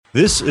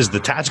This is the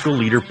Tactical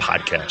Leader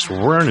Podcast, where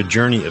we're on a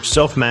journey of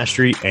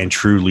self-mastery and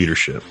true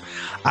leadership.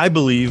 I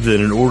believe that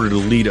in order to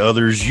lead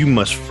others, you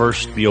must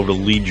first be able to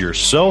lead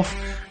yourself.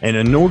 And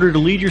in order to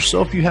lead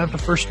yourself, you have to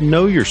first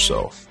know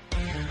yourself.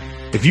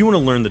 If you want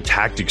to learn the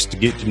tactics to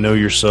get to know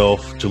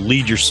yourself, to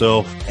lead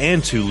yourself,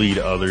 and to lead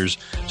others,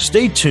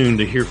 stay tuned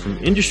to hear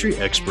from industry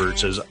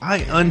experts as I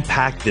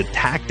unpack the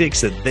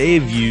tactics that they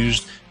have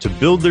used to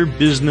build their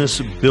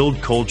business,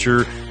 build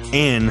culture,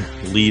 and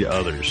lead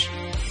others.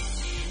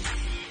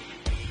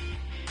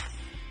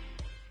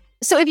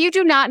 So if you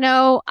do not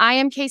know, I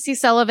am Casey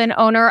Sullivan,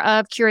 owner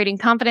of Curating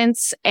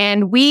Confidence,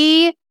 and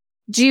we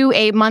do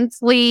a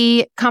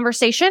monthly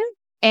conversation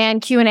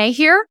and Q&A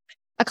here,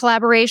 a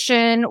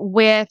collaboration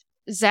with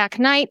Zach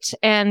Knight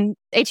and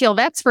ATL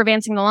Vets for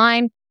Advancing the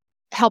Line,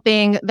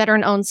 helping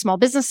veteran-owned small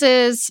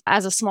businesses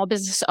as a small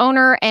business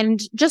owner,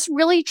 and just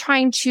really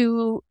trying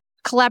to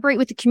collaborate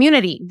with the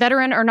community,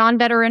 veteran or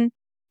non-veteran,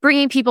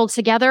 bringing people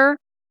together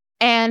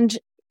and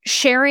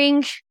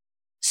sharing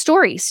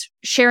stories,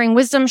 sharing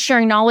wisdom,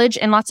 sharing knowledge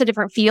in lots of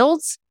different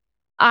fields.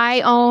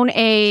 I own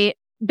a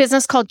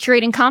business called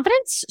Curating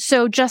Confidence.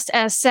 So just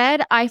as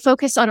said, I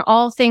focus on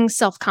all things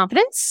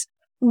self-confidence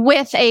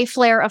with a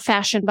flair of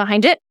fashion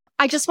behind it.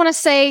 I just want to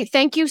say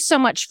thank you so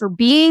much for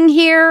being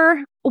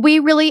here. We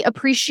really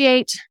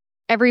appreciate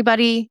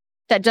everybody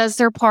that does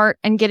their part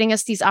and getting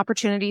us these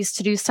opportunities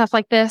to do stuff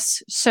like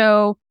this.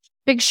 So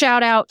big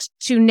shout out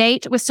to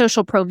Nate with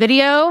Social Pro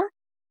Video.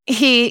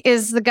 He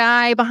is the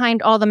guy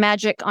behind all the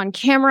magic on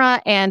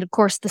camera and, of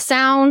course, the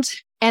sound.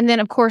 And then,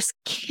 of course,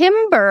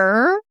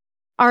 Kimber,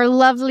 our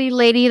lovely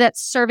lady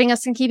that's serving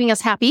us and keeping us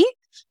happy.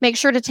 Make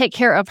sure to take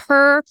care of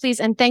her, please.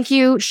 And thank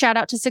you. Shout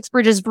out to Six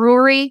Bridges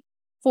Brewery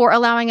for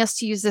allowing us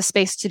to use this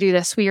space to do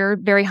this. We are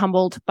very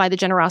humbled by the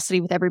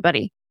generosity with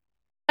everybody.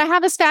 I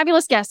have this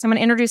fabulous guest I'm going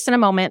to introduce in a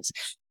moment.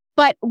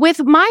 But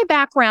with my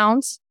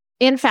background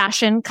in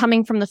fashion,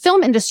 coming from the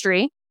film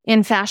industry,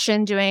 in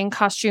fashion, doing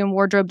costume,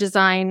 wardrobe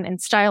design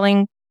and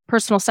styling,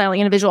 personal styling,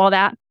 individual, all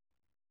that.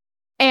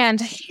 And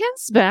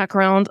his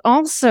background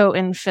also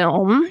in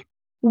film.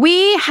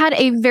 We had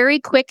a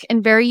very quick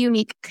and very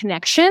unique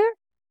connection.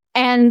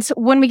 And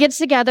when we get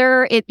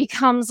together, it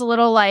becomes a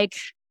little like,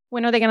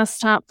 when are they going to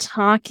stop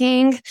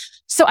talking?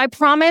 So I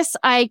promise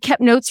I kept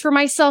notes for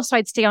myself so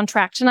I'd stay on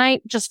track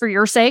tonight, just for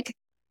your sake.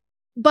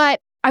 But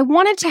I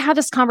wanted to have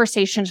this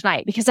conversation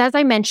tonight because, as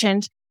I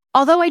mentioned,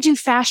 although I do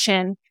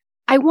fashion,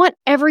 I want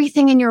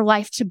everything in your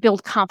life to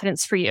build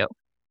confidence for you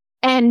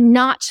and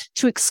not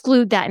to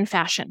exclude that in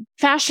fashion.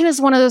 Fashion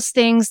is one of those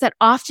things that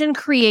often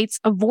creates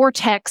a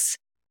vortex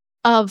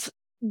of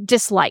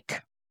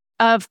dislike,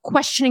 of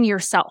questioning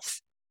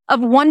yourself,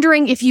 of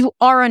wondering if you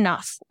are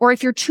enough or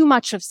if you're too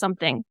much of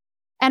something.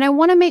 And I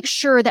want to make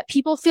sure that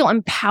people feel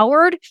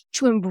empowered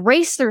to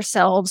embrace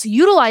themselves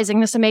utilizing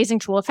this amazing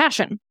tool of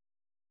fashion.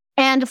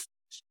 And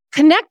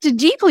connected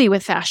deeply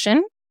with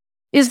fashion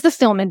is the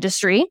film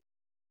industry.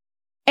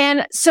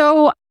 And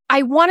so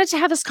I wanted to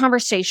have this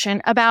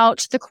conversation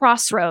about the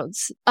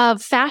crossroads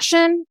of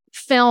fashion,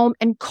 film,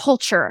 and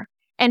culture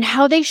and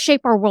how they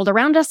shape our world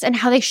around us and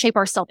how they shape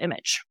our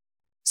self-image.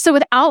 So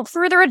without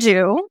further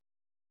ado,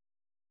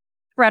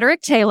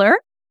 Frederick Taylor,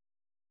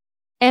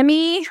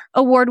 Emmy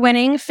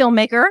award-winning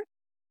filmmaker.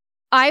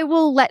 I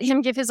will let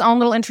him give his own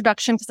little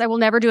introduction because I will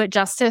never do it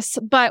justice.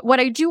 But what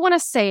I do want to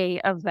say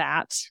of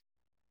that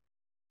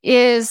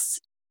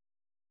is,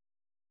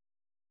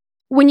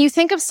 when you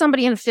think of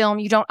somebody in film,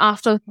 you don't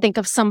often think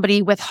of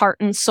somebody with heart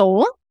and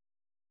soul.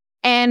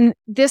 And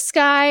this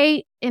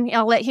guy, and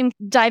I'll let him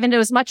dive into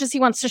as much as he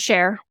wants to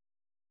share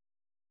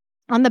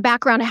on the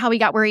background of how he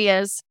got where he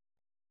is.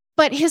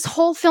 But his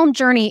whole film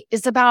journey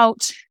is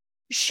about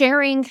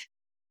sharing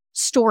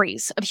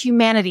stories of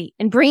humanity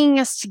and bringing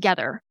us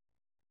together.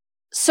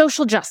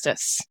 Social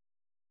justice,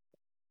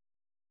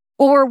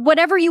 or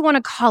whatever you want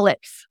to call it.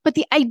 But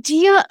the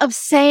idea of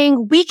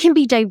saying we can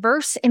be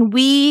diverse and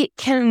we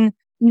can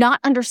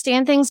not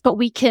understand things, but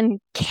we can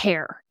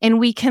care and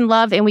we can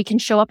love and we can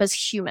show up as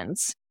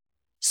humans.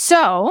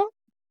 So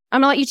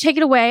I'm going to let you take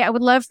it away. I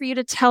would love for you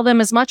to tell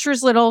them as much or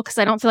as little, because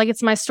I don't feel like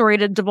it's my story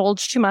to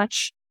divulge too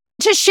much,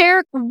 to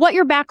share what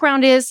your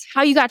background is,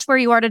 how you got to where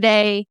you are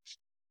today.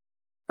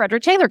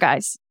 Frederick Taylor,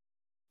 guys.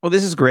 Well,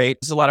 this is great.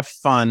 It's a lot of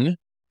fun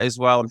as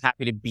well. I'm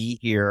happy to be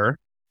here.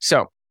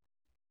 So,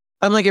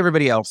 unlike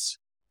everybody else,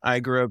 I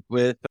grew up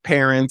with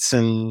parents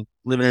and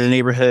living in a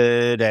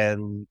neighborhood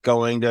and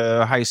going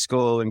to high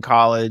school and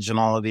college and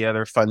all of the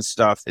other fun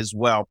stuff as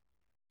well.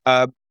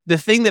 The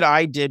thing that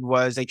I did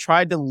was I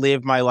tried to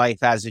live my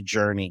life as a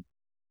journey.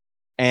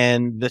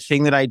 And the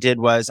thing that I did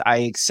was I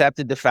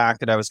accepted the fact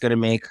that I was going to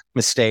make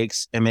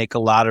mistakes and make a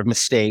lot of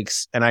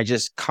mistakes. And I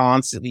just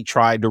constantly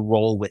tried to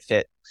roll with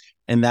it.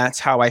 And that's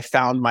how I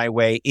found my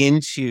way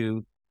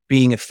into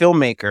being a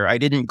filmmaker. I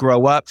didn't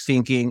grow up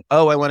thinking,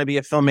 oh, I want to be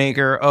a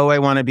filmmaker. Oh, I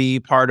want to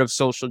be part of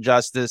social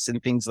justice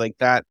and things like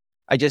that.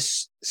 I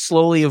just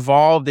slowly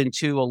evolved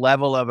into a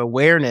level of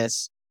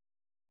awareness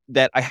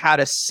that I had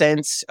a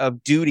sense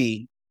of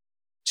duty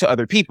to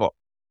other people.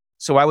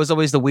 So I was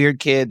always the weird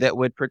kid that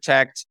would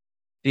protect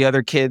the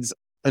other kids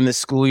in the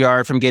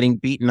schoolyard from getting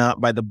beaten up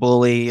by the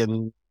bully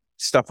and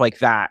stuff like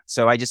that.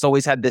 So I just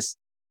always had this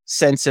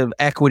sense of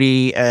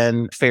equity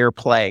and fair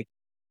play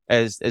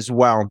as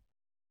well.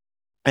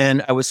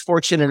 And I was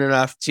fortunate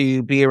enough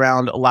to be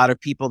around a lot of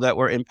people that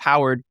were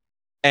empowered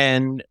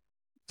and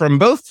from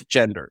both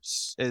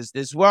genders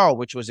as well,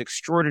 which was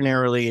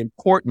extraordinarily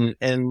important.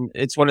 And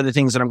it's one of the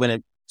things that I'm going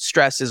to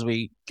stress as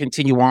we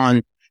continue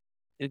on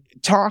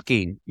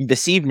talking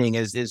this evening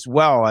as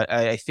well.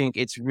 I think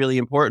it's really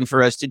important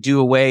for us to do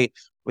away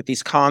with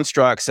these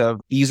constructs of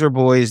these are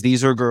boys,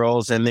 these are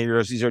girls, and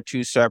these are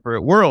two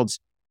separate worlds.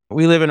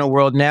 We live in a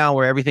world now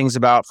where everything's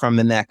about from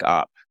the neck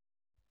up.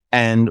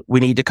 And we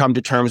need to come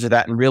to terms with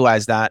that and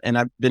realize that. And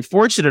I've been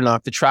fortunate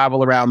enough to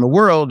travel around the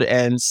world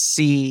and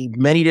see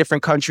many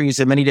different countries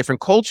and many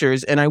different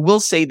cultures. And I will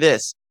say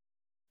this,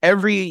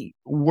 every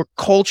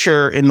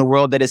culture in the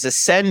world that is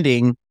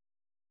ascending,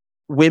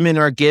 women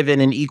are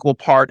given an equal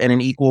part and an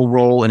equal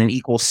role and an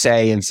equal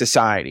say in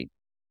society.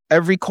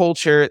 Every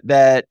culture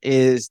that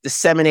is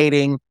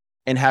disseminating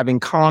and having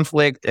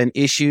conflict and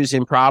issues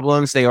and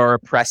problems, they are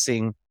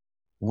oppressing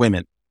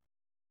women.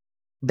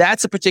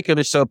 That's a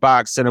particular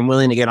soapbox that I'm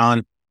willing to get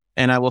on,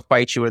 and I will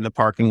fight you in the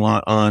parking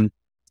lot on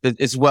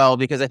as well,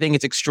 because I think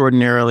it's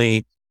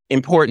extraordinarily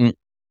important.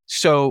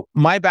 So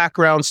my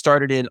background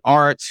started in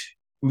art,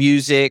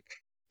 music,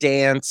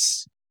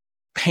 dance,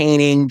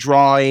 painting,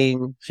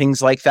 drawing,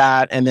 things like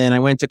that. And then I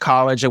went to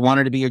college. I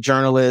wanted to be a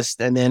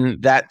journalist. And then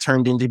that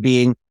turned into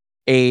being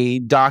a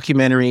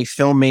documentary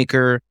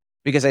filmmaker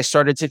because I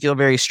started to feel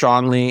very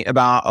strongly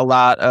about a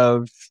lot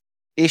of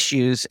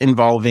issues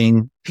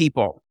involving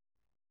people.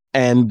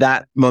 And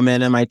that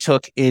momentum I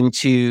took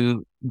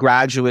into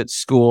graduate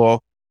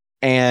school.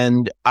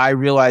 And I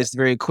realized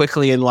very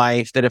quickly in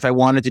life that if I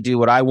wanted to do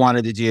what I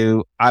wanted to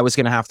do, I was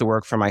going to have to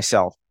work for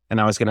myself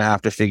and I was going to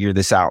have to figure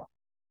this out.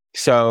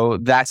 So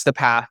that's the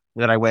path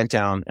that I went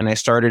down. And I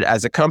started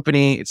as a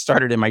company. It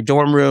started in my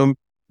dorm room.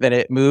 Then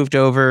it moved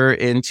over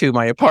into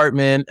my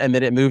apartment. And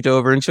then it moved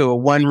over into a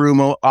 1-room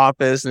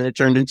office. And it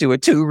turned into a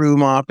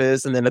 2-room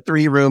office and then a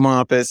 3-room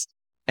office.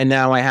 And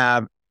now I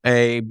have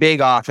a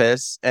big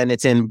office and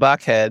it's in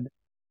Buckhead.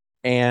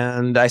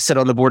 And I sit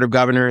on the board of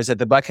governors at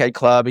the Buckhead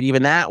Club. And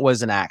even that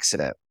was an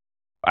accident.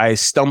 I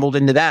stumbled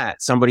into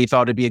that. Somebody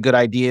thought it'd be a good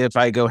idea if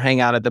I go hang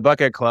out at the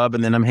Buckhead Club,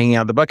 and then I'm hanging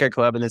out at the Buckhead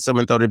Club. And then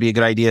someone thought it'd be a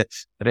good idea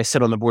that I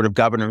sit on the board of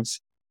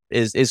governors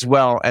as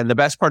well. And the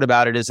best part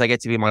about it is I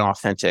get to be my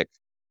authentic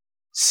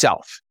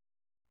self.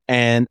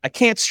 And I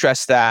can't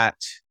stress that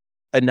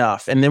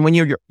enough. And then when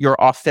you're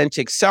your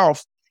authentic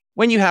self,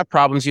 when you have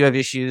problems, you have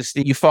issues,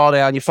 you fall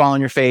down, you fall on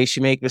your face,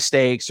 you make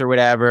mistakes or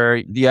whatever,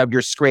 you have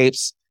your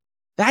scrapes,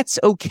 that's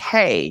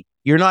okay.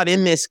 You're not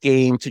in this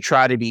game to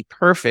try to be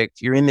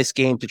perfect. You're in this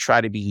game to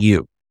try to be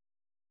you.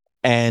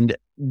 And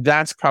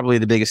that's probably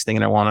the biggest thing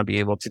that I want to be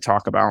able to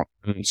talk about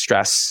and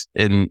stress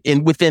in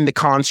within the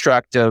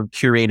construct of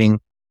curating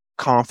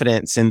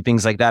confidence and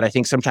things like that. I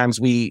think sometimes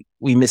we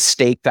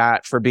mistake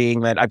that for being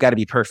that I've got to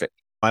be perfect.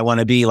 I want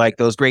to be like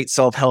those great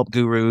self-help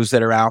gurus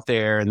that are out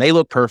there and they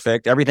look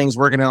perfect. Everything's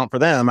working out for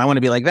them. I want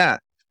to be like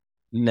that.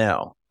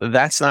 No,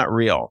 that's not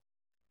real.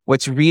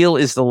 What's real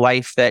is the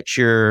life that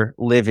you're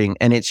living,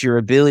 and it's your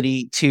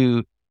ability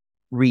to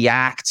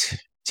react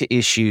to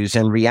issues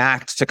and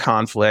react to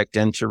conflict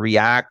and to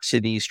react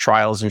to these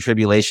trials and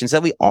tribulations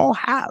that we all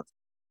have.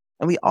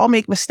 And we all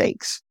make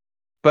mistakes,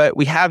 but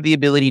we have the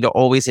ability to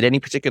always at any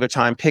particular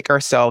time pick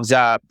ourselves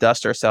up,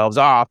 dust ourselves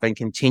off, and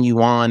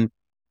continue on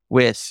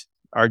with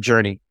our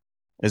journey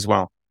as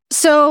well.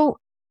 So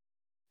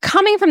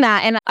coming from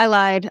that, and I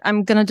lied,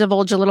 I'm going to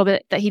divulge a little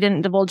bit that he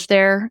didn't divulge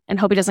there and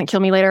hope he doesn't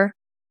kill me later.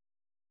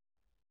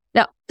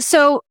 No.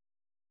 So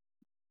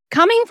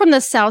coming from the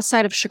south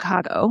side of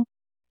Chicago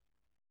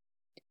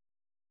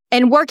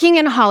and working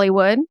in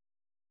Hollywood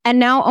and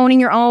now owning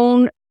your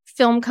own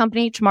film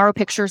company, Tomorrow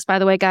Pictures, by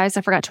the way, guys,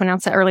 I forgot to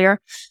announce that earlier,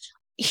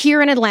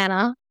 here in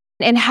Atlanta,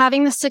 and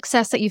having the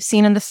success that you've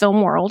seen in the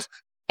film world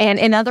and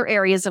in other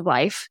areas of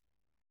life.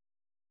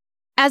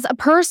 As a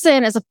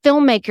person, as a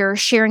filmmaker,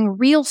 sharing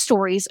real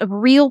stories of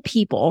real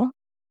people,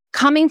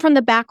 coming from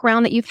the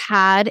background that you've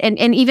had, and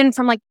even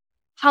from like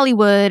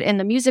Hollywood and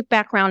the music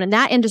background and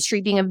that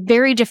industry being a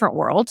very different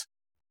world,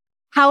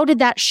 how did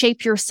that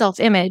shape your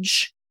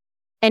self-image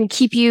and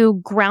keep you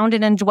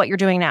grounded into what you're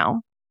doing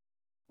now?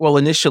 Well,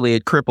 initially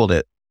it crippled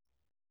it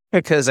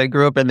because I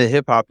grew up in the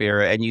hip hop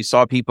era and you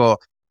saw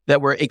people that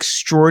were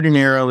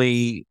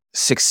extraordinarily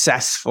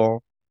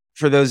successful.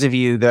 For those of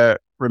you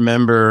that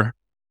remember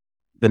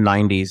the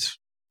 90s.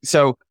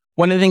 So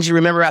one of the things you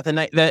remember about the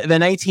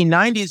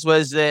 1990s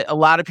was that a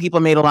lot of people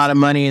made a lot of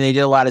money and they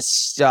did a lot of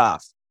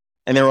stuff.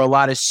 And there were a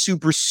lot of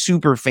super,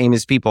 super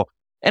famous people.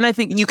 And I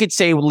think you could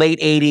say late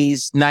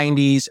 80s,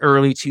 90s,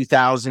 early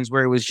 2000s,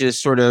 where it was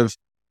just sort of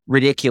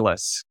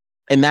ridiculous.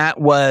 And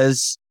that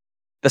was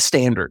the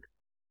standard.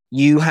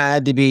 You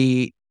had to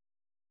be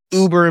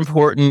uber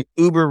important,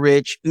 uber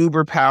rich,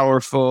 uber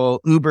powerful,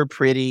 uber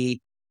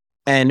pretty,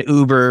 and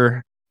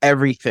uber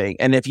everything.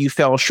 And if you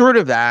fell short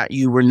of that,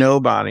 you were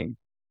nobody.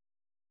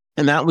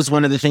 And that was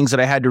one of the things that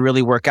I had to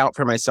really work out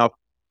for myself.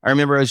 I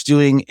remember I was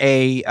doing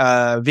a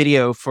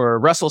video for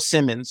Russell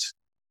Simmons.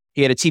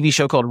 He had a TV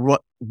show called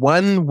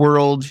One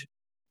World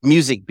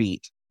Music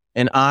Beat,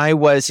 and I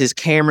was his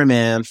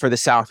cameraman for the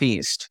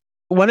Southeast.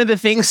 One of the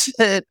things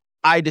that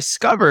I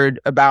discovered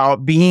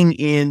about being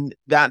in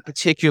that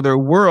particular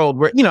world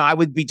where, I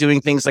would be doing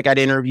things like I'd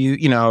interview,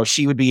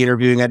 she would be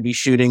interviewing, I'd be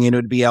shooting, and it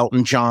would be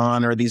Elton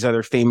John or these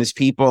other famous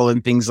people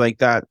and things like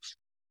that,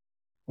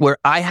 where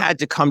I had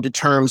to come to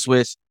terms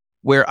with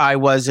where I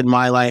was in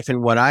my life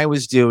and what I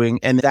was doing,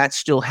 and that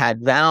still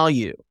had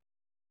value.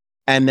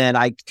 And then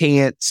I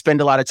can't spend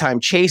a lot of time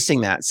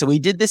chasing that. So we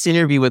did this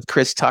interview with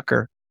Chris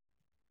Tucker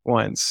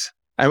once.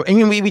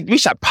 We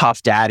shot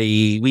Puff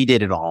Daddy. We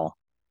did it all.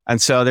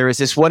 And so there was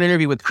this one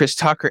interview with Chris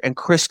Tucker, and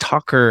Chris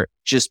Tucker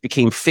just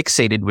became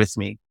fixated with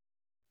me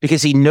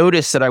because he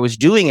noticed that I was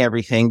doing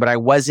everything, but I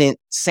wasn't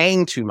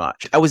saying too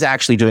much. I was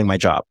actually doing my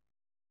job,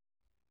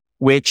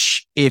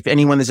 which, if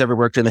anyone has ever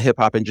worked in the hip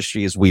hop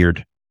industry, is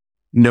weird.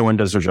 No one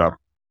does their job.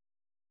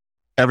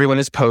 Everyone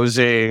is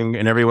posing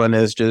and everyone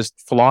is just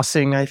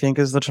flossing, I think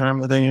is the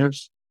term that they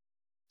use.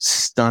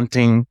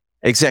 Stunting.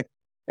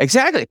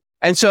 Exactly.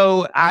 And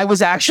so I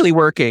was actually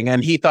working,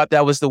 and he thought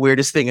that was the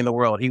weirdest thing in the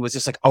world. He was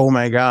just like, oh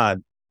my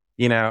God,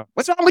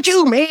 what's wrong with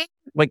you, man?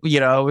 Like,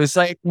 it was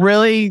like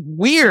really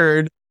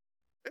weird.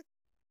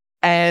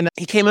 And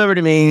he came over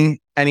to me,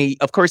 and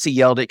of course he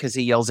yelled it because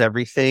he yells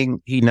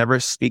everything. He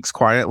never speaks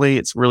quietly.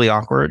 It's really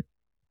awkward.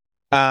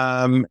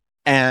 And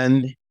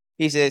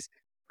he says,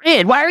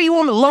 Fred, why are you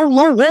on the low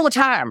all the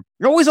time?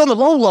 You're always on the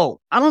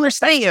low. I don't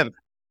understand.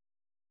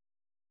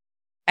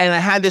 And I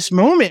had this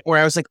moment where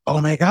I was like, oh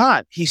my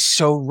God, he's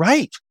so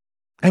right.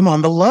 I'm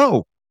on the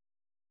low.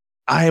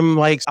 I'm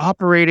like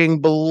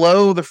operating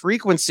below the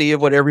frequency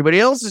of what everybody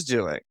else is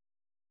doing.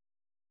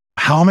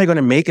 How am I going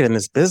to make it in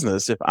this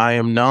business if I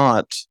am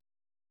not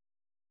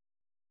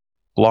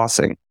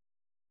flossing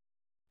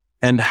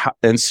and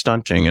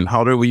stunting? And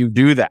how do you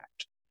do that?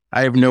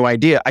 I have no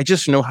idea. I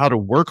just know how to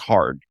work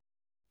hard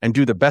and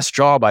do the best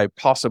job I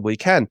possibly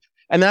can.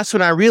 And that's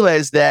when I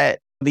realized that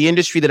the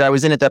industry that I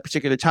was in at that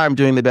particular time,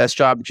 doing the best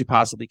job that you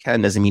possibly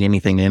can, doesn't mean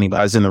anything to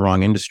anybody. I was in the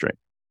wrong industry.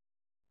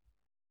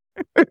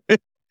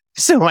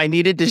 So I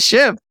needed to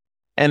shift,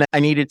 and I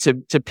needed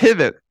to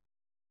pivot.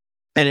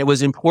 And it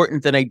was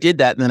important that I did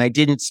that. And then I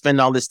didn't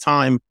spend all this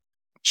time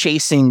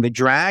chasing the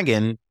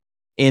dragon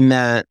in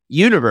that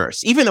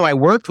universe. Even though I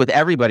worked with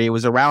everybody, it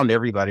was around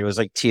everybody. It was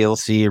like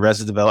TLC,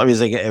 Arrested Development.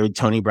 It was like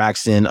Tony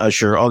Braxton,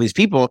 Usher, all these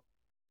people.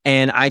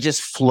 And I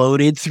just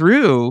floated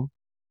through,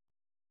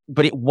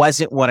 but it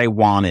wasn't what I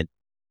wanted.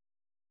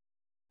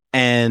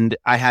 And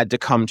I had to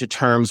come to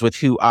terms with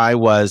who I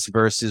was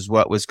versus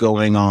what was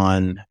going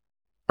on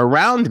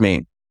around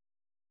me.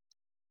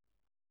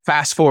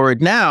 Fast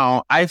forward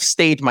now, I've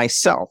stayed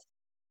myself.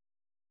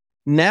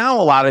 Now,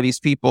 a lot of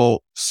these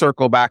people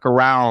circle back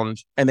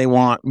around and they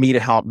want me to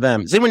help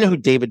them. Does anyone know who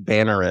David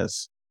Banner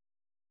is?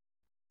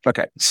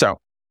 Okay, so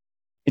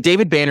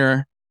David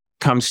Banner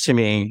comes to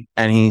me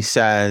and he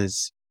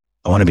says,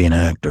 I want to be an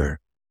actor.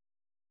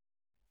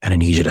 And I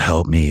need you to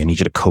help me. I need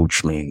you to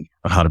coach me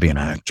on how to be an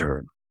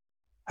actor.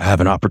 I have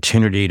an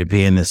opportunity to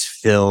be in this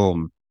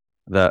film.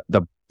 The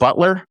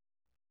Butler,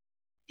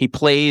 he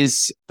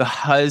plays the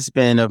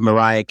husband of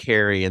Mariah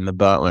Carey in The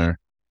Butler,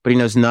 but he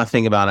knows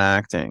nothing about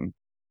acting.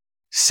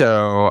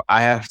 So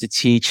I have to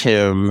teach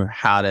him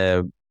how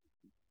to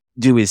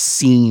do his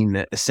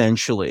scene,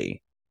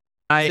 essentially.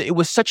 It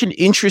was such an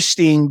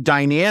interesting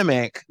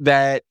dynamic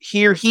that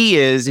here he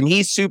is, and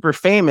he's super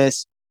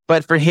famous,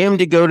 but for him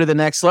to go to the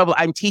next level,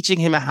 I'm teaching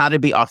him how to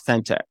be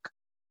authentic.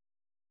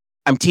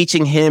 I'm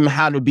teaching him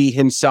how to be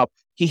himself.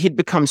 He had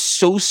become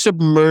so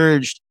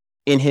submerged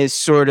in his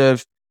sort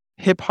of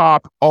hip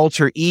hop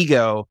alter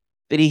ego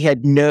that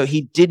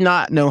he did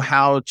not know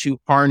how to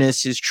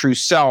harness his true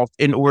self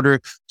in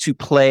order to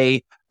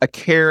play a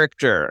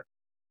character.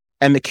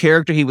 And the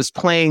character he was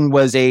playing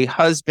was a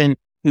husband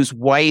whose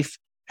wife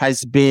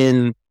has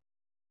been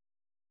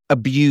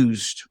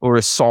abused or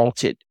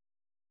assaulted.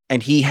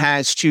 And he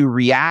has to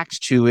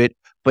react to it,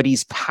 but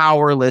he's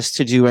powerless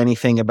to do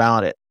anything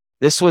about it.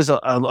 This was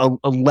a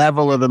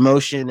level of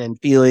emotion and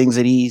feelings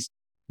that he's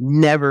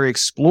never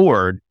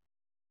explored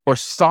or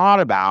thought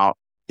about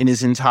in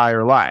his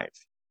entire life,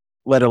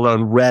 let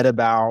alone read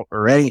about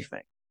or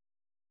anything.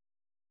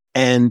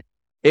 And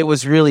it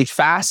was really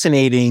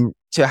fascinating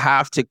to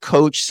have to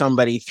coach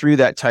somebody through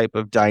that type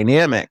of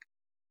dynamic.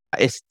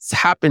 It's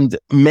happened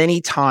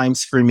many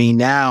times for me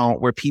now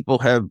where people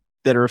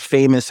that are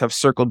famous have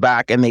circled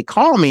back and they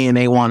call me and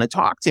they want to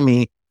talk to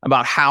me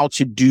about how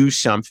to do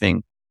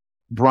something.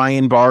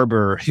 Brian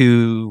Barber,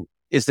 who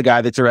is the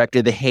guy that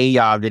directed the Hey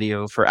Ya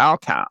video for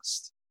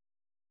Outkast.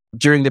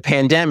 During the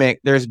pandemic,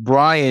 there's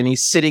Brian.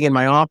 He's sitting in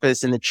my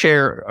office in the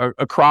chair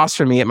across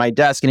from me at my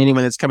desk. And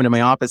anyone that's coming to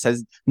my office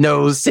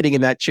knows sitting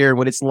in that chair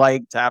what it's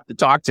like to have to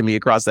talk to me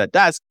across that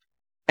desk.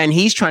 And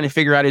he's trying to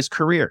figure out his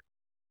career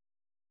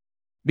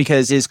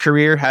because his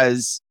career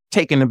has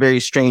taken a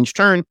very strange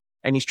turn.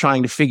 And he's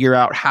trying to figure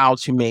out how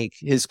to make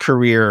his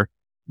career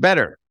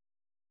better.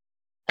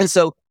 And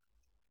so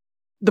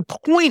the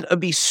point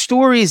of these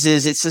stories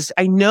is it's just,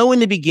 I know in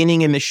the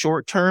beginning, in the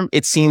short term,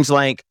 it seems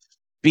like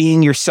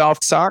being yourself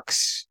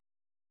sucks,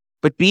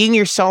 but being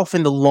yourself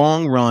in the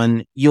long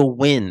run, you'll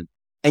win,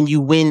 and you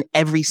win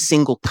every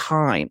single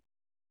time.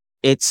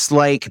 It's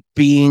like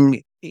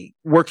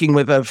working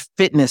with a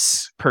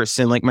fitness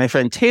person like my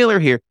friend Taylor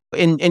here.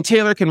 And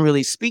Taylor can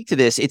really speak to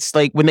this. It's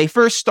like when they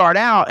first start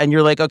out and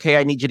you're like, okay,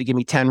 I need you to give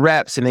me 10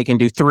 reps, and they can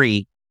do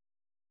 3.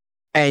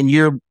 And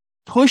you're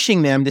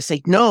pushing them to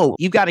say, no,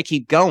 you've got to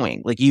keep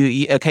going. Like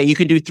okay, you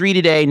can do 3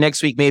 today.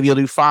 Next week, maybe you'll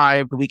do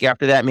 5. The week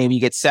after that, maybe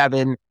you get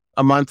 7.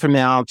 A month from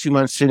now, 2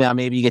 months from now,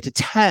 maybe you get to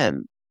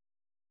 10.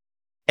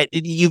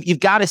 You've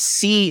got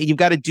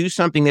to do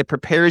something that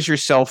prepares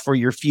yourself for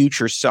your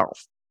future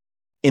self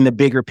in the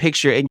bigger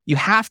picture. And you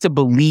have to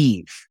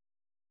believe.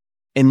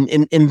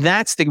 And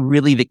that's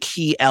really the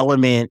key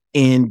element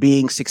in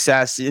being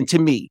success, and to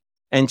me,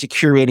 and to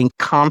curating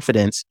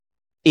confidence,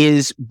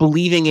 is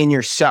believing in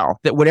yourself,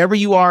 that whatever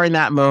you are in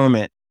that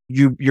moment,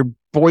 your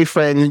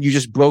boyfriend, you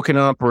just broken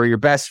up, or your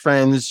best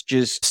friends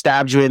just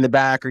stabbed you in the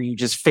back, or you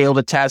just failed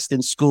a test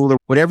in school, or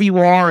whatever you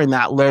are in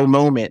that low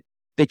moment,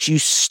 that you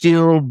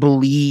still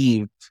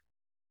believe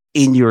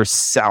in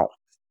yourself,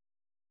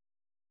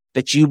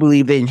 that you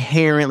believe that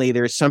inherently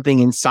there's something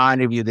inside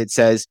of you that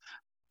says,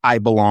 I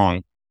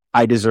belong.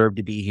 I deserve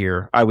to be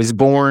here. I was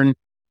born,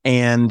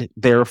 and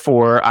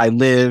therefore I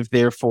live.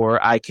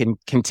 Therefore I can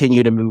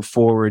continue to move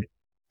forward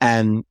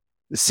and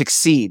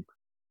succeed.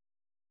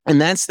 And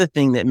that's the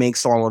thing that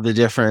makes all of the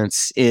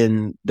difference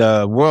in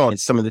the world.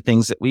 It's some of the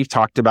things that we've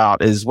talked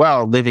about as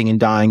well, living and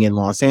dying in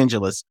Los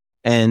Angeles.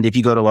 And if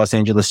you go to Los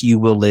Angeles, you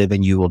will live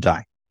and you will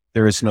die.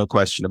 There is no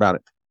question about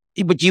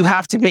it. But you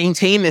have to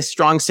maintain this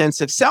strong sense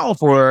of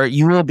self, or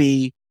you will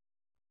be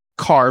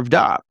carved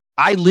up.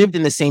 I lived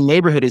in the same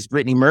neighborhood as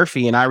Brittany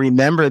Murphy, and I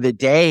remember the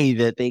day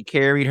that they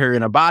carried her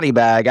in a body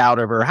bag out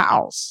of her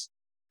house.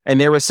 And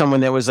there was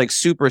someone that was like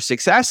super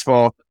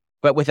successful,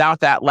 but without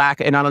that lack,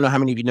 and I don't know how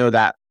many of you know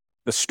the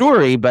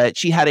story, but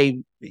she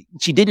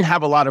didn't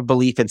have a lot of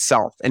belief in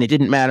self, and it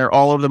didn't matter.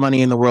 All of the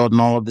money in the world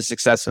and all of the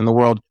success in the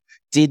world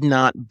did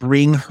not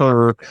bring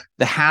her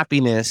the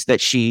happiness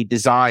that she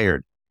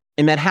desired.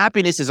 And that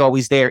happiness is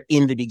always there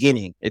in the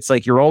beginning. It's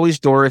like you're always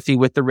Dorothy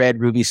with the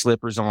red ruby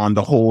slippers on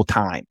the whole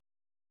time.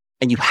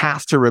 And you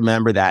have to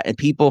remember that. And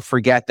people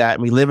forget that.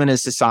 And we live in a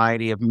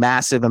society of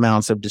massive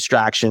amounts of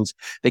distractions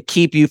that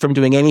keep you from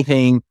doing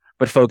anything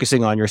but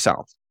focusing on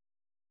yourself.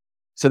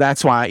 So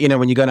that's why,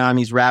 when you go down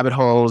these rabbit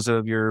holes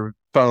of your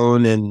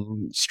phone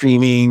and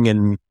streaming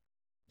and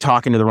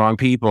talking to the wrong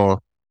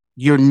people,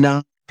 you're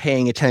not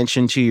paying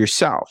attention to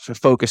yourself,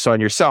 focus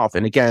on yourself.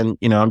 And again,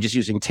 I'm just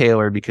using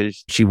Taylor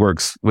because she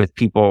works with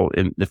people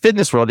in the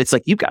fitness world. It's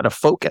like, you've got to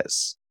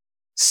focus,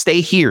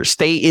 stay here,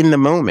 stay in the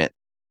moment,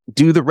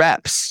 do the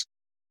reps.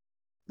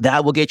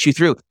 That will get you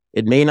through.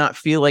 It may not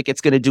feel like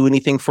it's going to do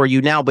anything for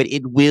you now, but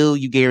it will,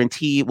 you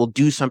guarantee it will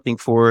do something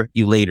for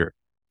you later.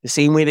 The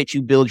same way that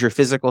you build your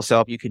physical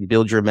self, you can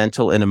build your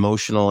mental and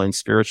emotional and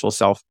spiritual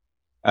self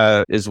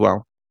as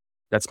well.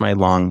 That's my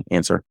long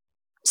answer.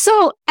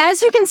 So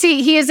as you can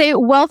see, he is a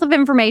wealth of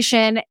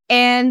information,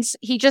 and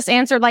he just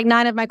answered like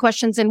 9 of my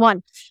questions in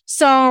one.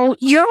 So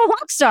you're a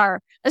rock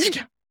star.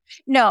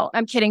 No,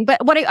 I'm kidding.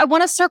 But what I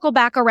want to circle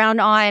back around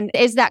on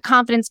is that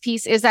confidence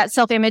piece, is that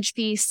self-image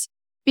piece,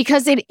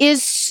 because it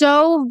is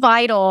so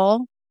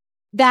vital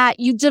that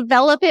you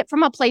develop it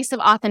from a place of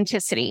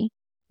authenticity,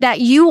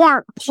 that you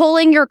aren't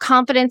pulling your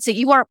confidence, that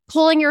you aren't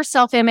pulling your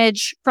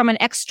self-image from an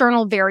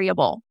external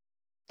variable,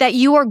 that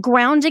you are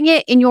grounding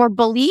it in your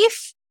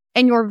belief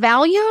and your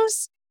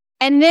values,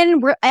 and then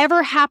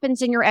whatever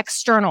happens in your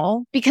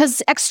external,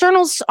 because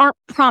externals aren't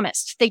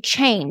promised. They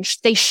change,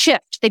 they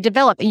shift, they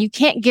develop, and you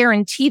can't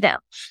guarantee them.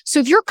 So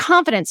if your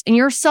confidence and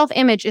your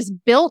self-image is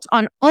built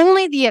on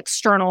only the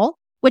external,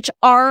 which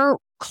our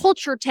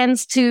culture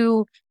tends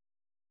to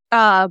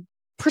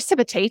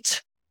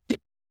precipitate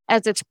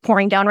as it's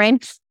pouring down rain,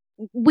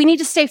 we need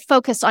to stay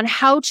focused on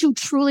how to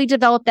truly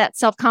develop that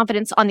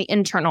self-confidence on the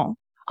internal,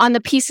 on the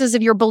pieces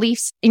of your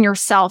beliefs in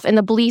yourself and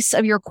the beliefs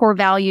of your core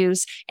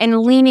values,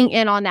 and leaning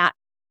in on that,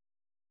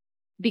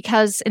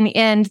 because in the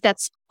end,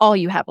 that's all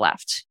you have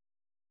left.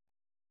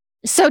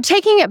 So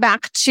taking it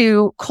back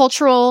to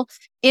cultural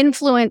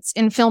influence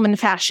in film and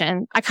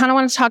fashion, I kind of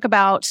want to talk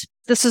about,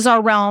 this is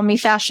our realm, me,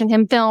 fashion,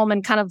 him, film,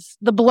 and kind of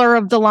the blur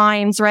of the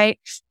lines, right?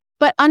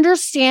 But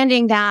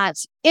understanding that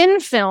in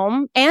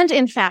film and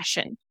in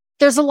fashion,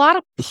 there's a lot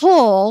of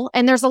pull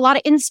and there's a lot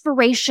of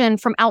inspiration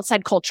from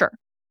outside culture.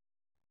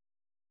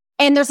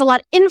 And there's a lot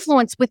of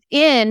influence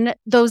within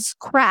those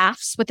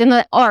crafts, within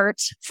the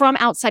art from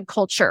outside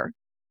culture.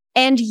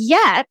 And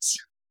yet,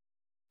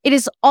 it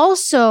is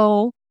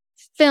also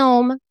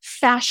film,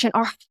 fashion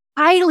are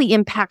highly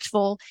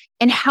impactful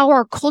in how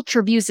our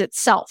culture views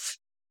itself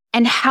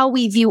and how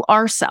we view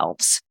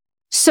ourselves.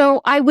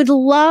 So I would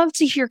love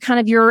to hear kind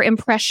of your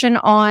impression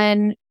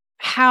on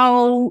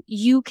how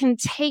you can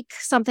take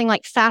something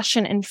like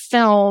fashion and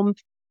film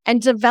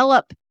and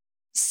develop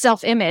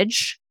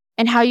self-image,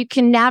 and how you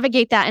can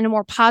navigate that in a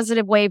more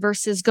positive way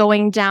versus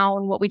going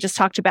down what we just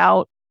talked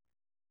about,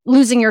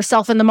 losing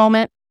yourself in the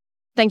moment.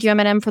 Thank you,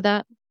 Eminem, for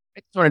that. I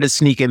just wanted to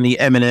sneak in the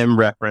Eminem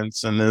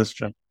reference in this.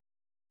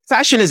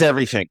 Fashion is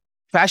everything.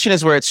 Fashion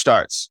is where it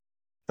starts.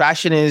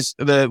 Fashion is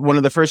one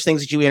of the first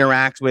things that you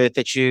interact with,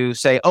 that you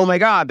say, oh my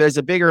God, there's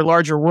a bigger,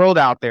 larger world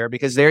out there,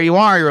 because there you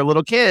are, you're a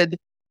little kid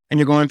and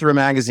you're going through a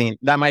magazine.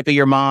 That might be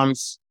your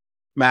mom's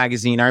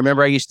magazine. I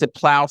remember I used to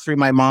plow through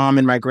my mom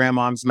and my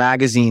grandmom's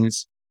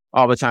magazines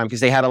all the time because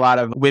they had a lot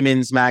of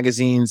women's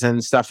magazines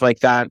and stuff like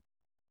that,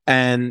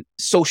 and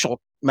social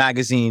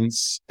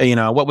magazines,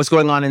 what was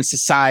going on in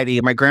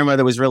society. My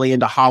grandmother was really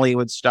into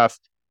Hollywood stuff,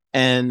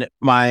 and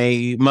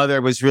my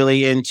mother was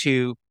really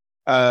into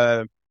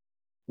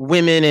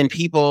women and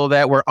people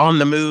that were on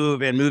the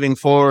move and moving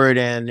forward.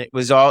 And it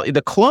was all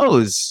the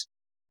clothes.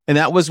 And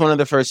that was one of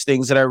the first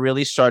things that I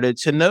really started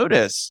to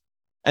notice.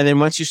 And then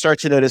once you start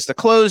to notice the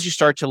clothes, you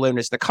start to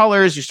notice the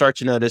colors, you start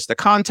to notice the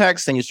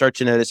context, and you start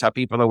to notice how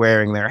people are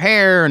wearing their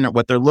hair and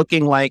what they're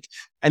looking like.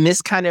 And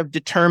this kind of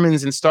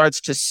determines and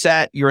starts to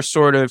set your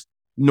sort of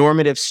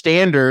normative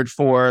standard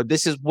for,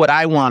 this is what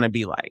I want to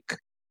be like.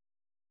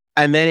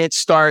 And then it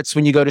starts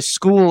when you go to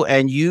school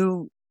and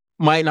you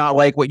might not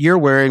like what you're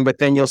wearing, but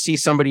then you'll see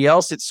somebody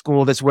else at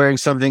school that's wearing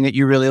something that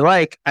you really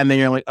like. And then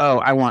you're like, oh,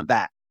 I want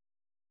that.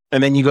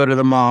 And then you go to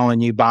the mall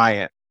and you buy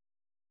it.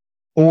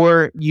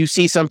 Or you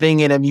see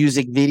something in a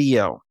music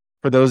video.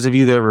 For those of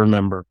you that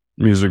remember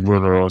music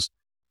videos,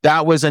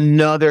 that was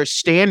another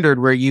standard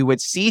where you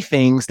would see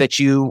things that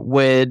you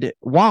would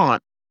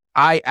want.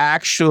 I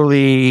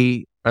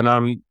actually, and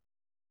I'm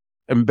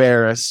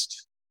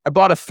embarrassed, I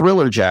bought a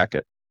Thriller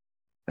jacket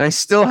and I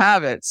still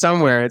have it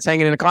somewhere. It's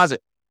hanging in a closet.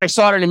 I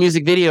saw it in a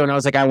music video and I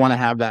was like, I want to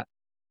have that.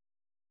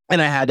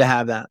 And I had to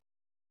have that.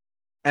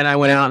 And I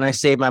went out and I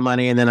saved my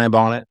money and then I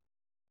bought it.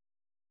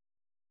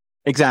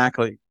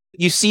 Exactly.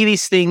 You see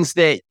these things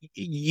that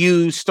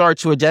you start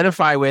to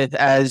identify with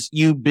as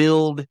you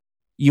build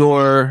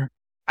your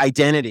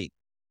identity.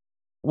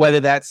 Whether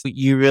that's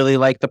you really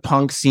like the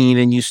punk scene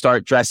and you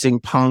start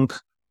dressing punk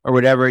or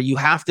whatever, you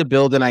have to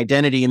build an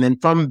identity. And then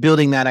from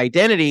building that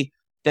identity,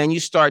 then you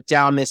start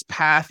down this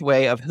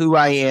pathway of who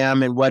I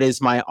am and what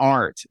is my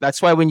art.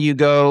 That's why when you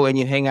go and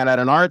you hang out at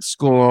an art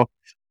school,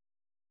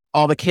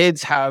 all the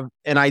kids have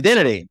an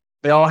identity.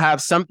 They all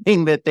have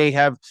something that they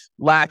have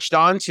latched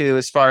onto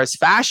as far as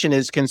fashion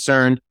is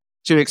concerned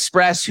to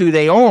express who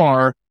they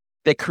are,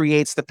 that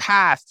creates the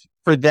path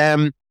for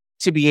them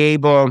to be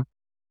able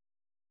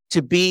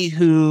to be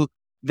who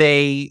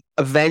they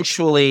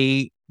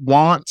eventually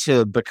want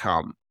to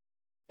become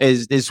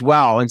as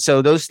well. And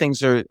so those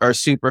things are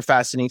super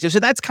fascinating too. So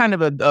that's kind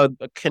of a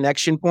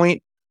connection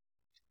point.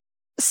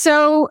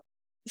 So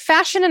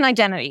fashion and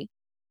identity.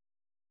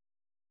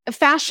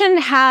 Fashion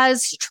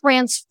has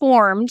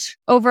transformed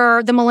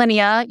over the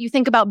millennia. You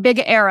think about big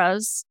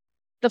eras,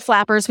 the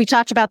flappers. We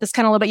talked about this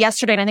kind of a little bit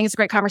yesterday, and I think it's a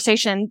great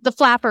conversation. The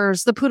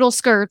flappers, the poodle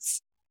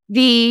skirts,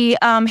 the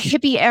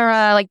hippie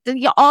era, like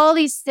all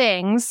these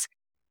things.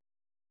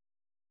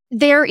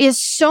 There is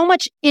so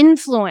much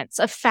influence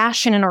of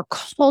fashion in our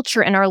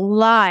culture, in our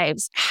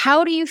lives.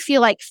 How do you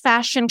feel like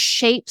fashion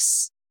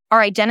shapes our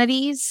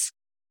identities,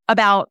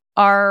 about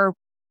our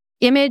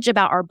image,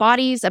 about our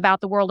bodies, about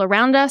the world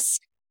around us?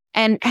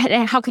 And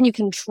how can you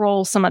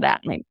control some of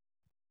that? Maybe?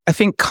 I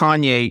think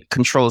Kanye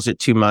controls it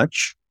too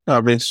much,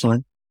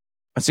 obviously.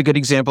 That's a good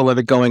example of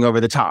it going over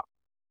the top.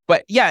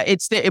 But yeah,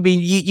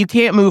 you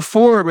can't move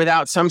forward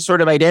without some sort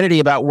of identity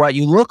about what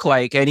you look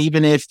like. And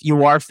even if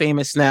you are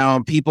famous now,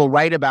 people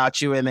write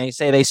about you and they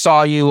say they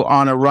saw you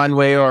on a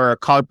runway or a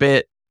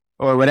carpet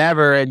or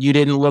whatever, and you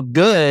didn't look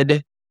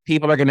good.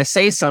 People are going to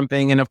say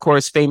something. And of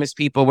course, famous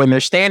people, when they're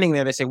standing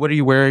there, they say, what are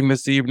you wearing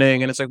this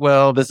evening? And it's like,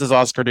 well, this is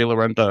Oscar de la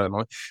Renta. And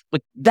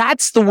like,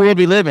 that's the world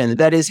we live in.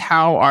 That is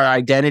how our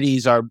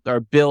identities are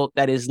built.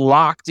 That is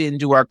locked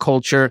into our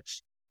culture.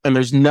 And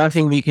there's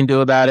nothing we can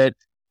do about it.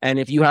 And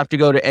if you have to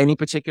go to any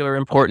particular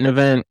important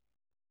event,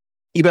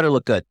 you better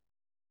look good,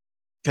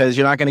 because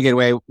you're not going to get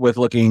away with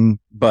looking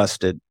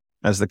busted,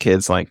 as the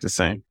kids like to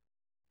say.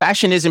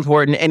 Fashion is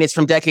important, and it's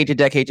from decade to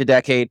decade to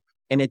decade.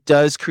 And it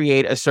does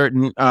create a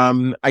certain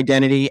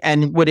identity,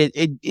 and what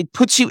it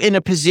puts you in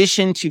a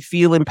position to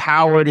feel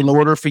empowered in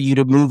order for you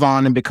to move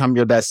on and become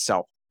your best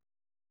self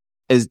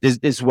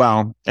as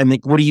well. And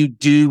what do you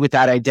do with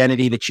that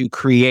identity that you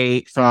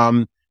create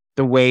from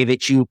the way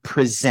that you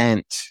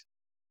present?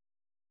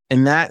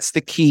 And that's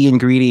the key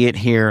ingredient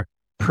here,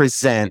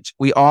 present.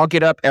 We all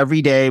get up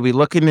every day, we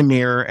look in the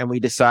mirror and we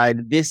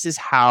decide, this is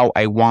how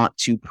I want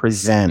to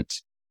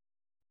present.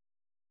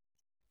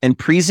 And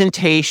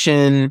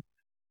presentation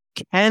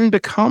can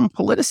become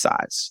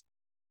politicized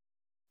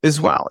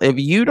as well. If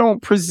you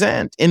don't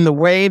present in the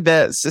way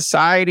that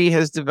society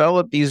has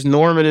developed these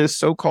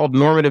so-called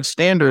normative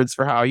standards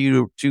for how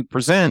you to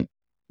present,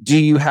 do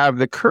you have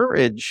the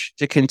courage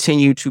to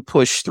continue to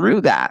push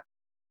through that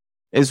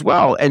as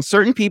well? And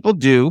certain people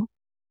do.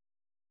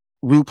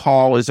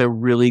 RuPaul is a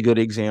really good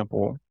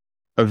example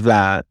of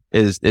that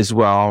as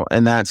well.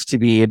 And that's to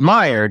be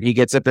admired. He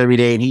gets up every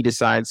day and he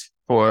decides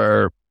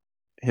for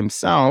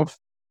himself,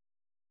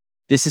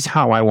 this is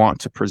how I want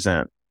to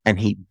present. And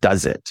he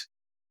does it.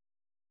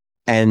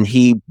 and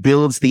he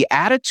builds the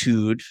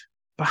attitude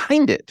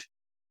behind it.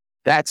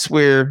 That's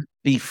where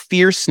the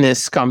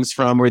fierceness comes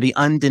from, or the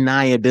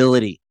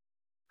undeniability.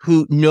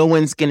 Who no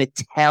one's going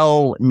to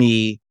tell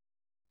me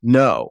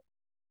no.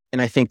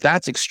 And I think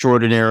that's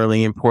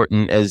extraordinarily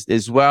important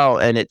as well.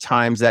 And at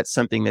times that's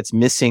something that's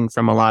missing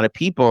from a lot of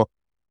people.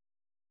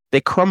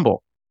 They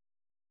crumble.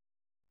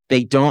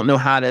 They don't know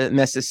how to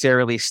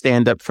necessarily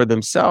stand up for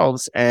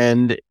themselves.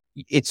 And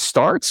it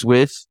starts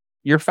with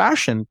your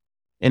fashion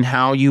and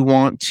how you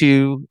want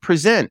to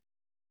present.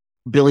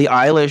 Billie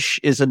Eilish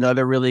is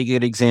another really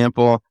good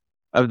example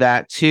of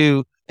that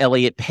too.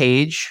 Elliot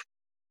Page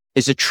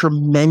is a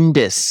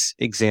tremendous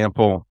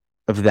example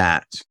of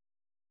that.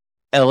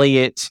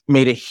 Elliot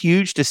made a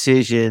huge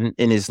decision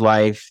in his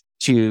life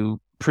to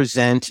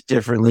present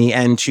differently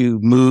and to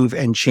move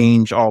and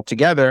change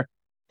altogether.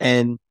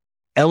 And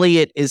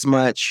Elliot is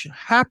much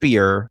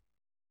happier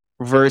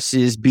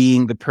versus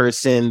being the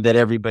person that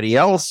everybody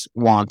else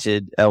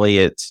wanted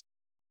Elliot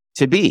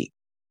to be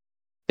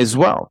as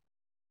well.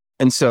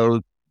 And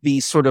so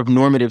these sort of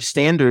normative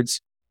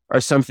standards are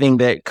something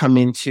that come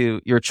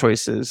into your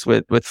choices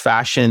with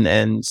fashion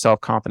and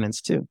self-confidence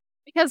too.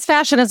 Because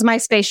fashion is my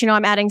space,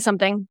 I'm adding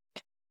something.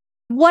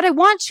 What I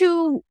want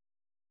to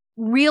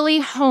really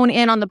hone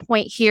in on the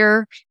point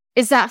here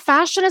is that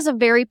fashion is a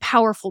very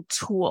powerful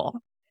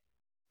tool.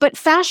 But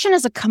fashion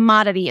is a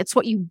commodity. It's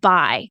what you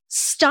buy.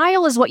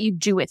 Style is what you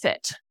do with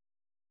it.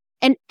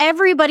 And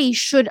everybody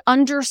should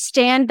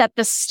understand that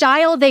the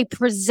style they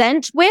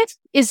present with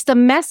is the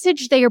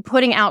message they are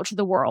putting out to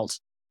the world.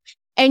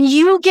 And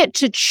you get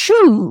to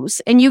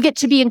choose and you get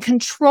to be in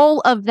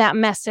control of that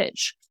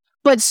message.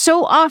 But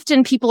so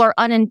often people are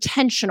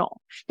unintentional.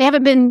 They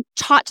haven't been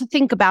taught to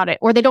think about it,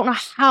 or they don't know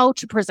how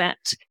to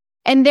present.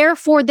 And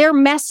therefore their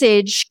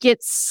message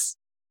gets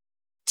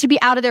to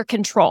be out of their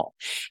control.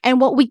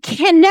 And what we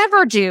can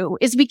never do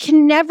is we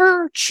can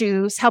never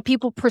choose how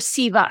people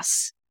perceive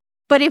us.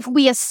 But if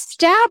we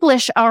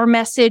establish our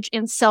message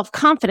in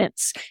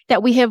self-confidence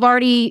that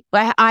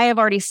I have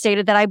already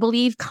stated that I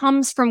believe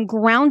comes from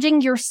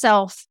grounding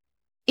yourself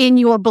in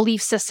your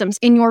belief systems,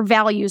 in your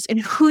values, in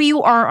who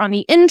you are on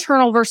the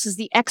internal versus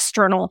the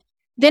external,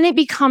 then it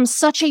becomes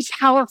such a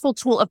powerful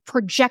tool of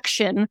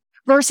projection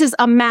versus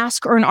a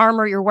mask or an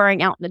armor you're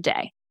wearing out in the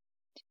day.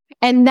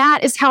 And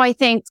that is how I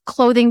think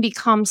clothing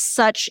becomes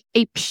such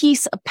a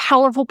piece of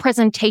powerful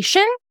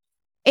presentation.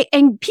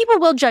 And people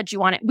will judge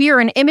you on it. We are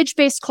an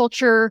image-based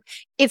culture.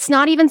 It's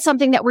not even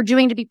something that we're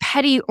doing to be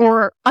petty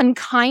or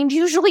unkind.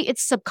 Usually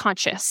it's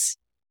subconscious.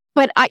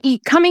 But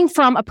coming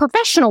from a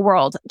professional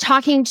world,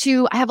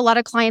 I have a lot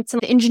of clients in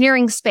the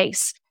engineering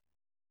space.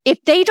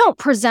 If they don't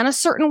present a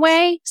certain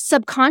way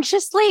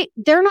subconsciously,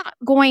 they're not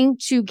going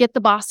to get the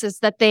bosses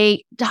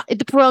the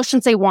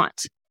promotions they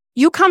want.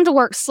 You come to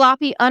work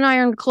sloppy,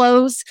 unironed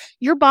clothes,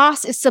 your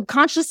boss is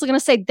subconsciously going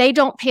to say they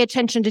don't pay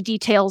attention to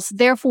details.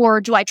 Therefore,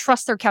 do I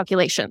trust their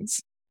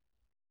calculations?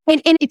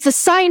 And it's a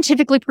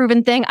scientifically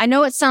proven thing. I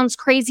know it sounds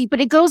crazy, but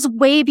it goes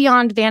way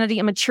beyond vanity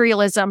and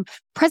materialism.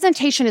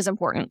 Presentation is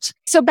important.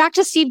 So back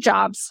to Steve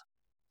Jobs.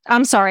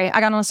 I'm sorry, I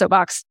got on a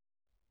soapbox.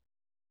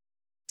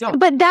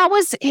 But that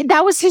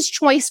was his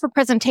choice for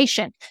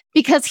presentation,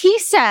 because he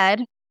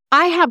said,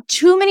 I have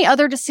too many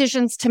other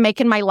decisions to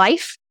make in my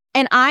life.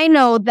 And I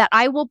know that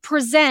I will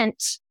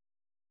present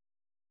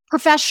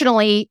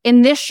professionally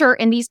in this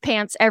shirt and these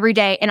pants every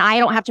day, and I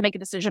don't have to make a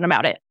decision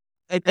about it.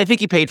 I think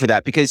he paid for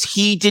that because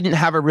he didn't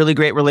have a really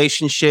great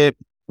relationship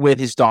with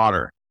his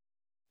daughter.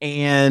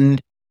 And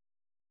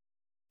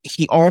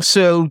he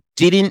also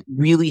didn't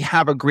really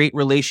have a great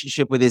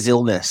relationship with his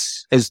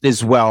illness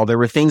as well. There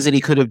were things that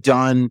he could have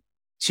done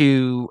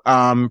to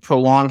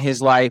prolong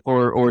his life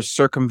or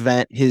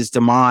circumvent his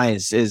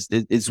demise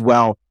as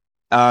well.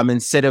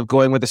 Instead of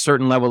going with a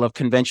certain level of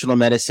conventional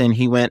medicine,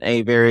 he went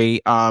a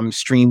very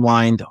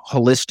streamlined,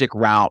 holistic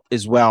route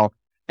as well.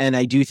 And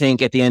I do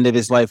think at the end of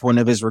his life, one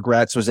of his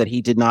regrets was that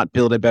he did not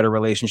build a better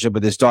relationship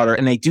with his daughter.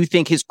 And I do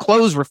think his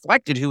clothes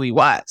reflected who he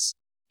was.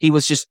 He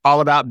was just all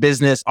about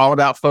business, all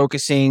about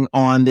focusing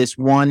on this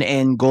one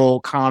end goal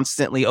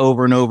constantly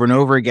over and over and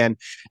over again.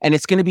 And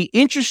it's going to be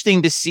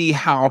interesting to see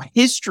how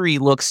history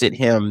looks at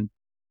him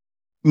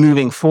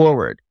moving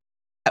forward.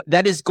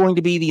 That is going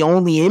to be the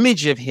only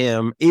image of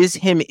him, is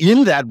him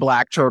in that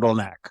black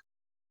turtleneck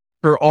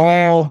for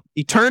all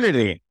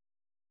eternity.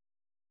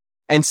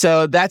 And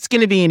so that's going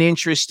to be an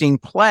interesting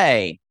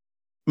play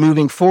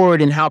moving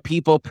forward in how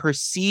people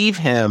perceive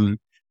him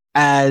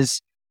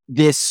as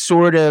this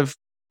sort of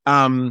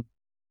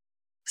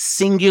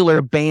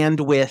singular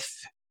bandwidth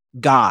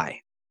guy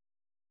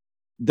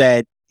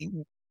that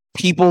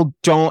people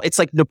don't, it's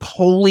like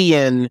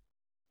Napoleon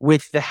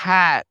with the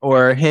hat,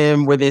 or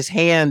him with his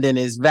hand in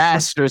his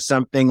vest or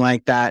something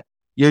like that.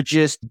 You're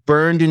just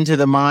burned into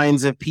the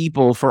minds of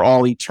people for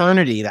all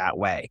eternity that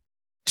way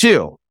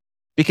too,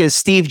 because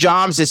Steve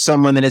Jobs is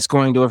someone that is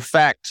going to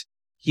affect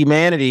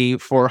humanity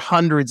for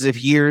hundreds of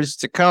years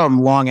to come,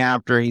 long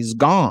after he's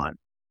gone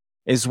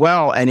as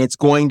well. And it's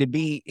going to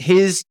be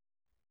his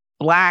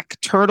black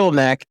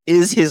turtleneck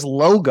is his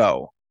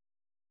logo,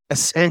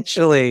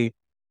 essentially,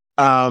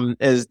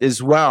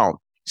 as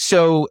well.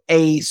 So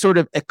a sort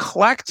of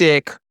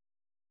eclectic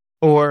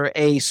or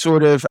a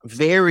sort of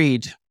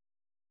varied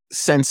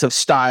sense of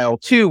style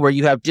too, where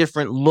you have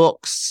different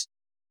looks,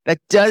 that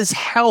does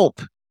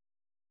help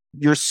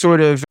your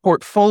sort of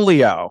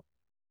portfolio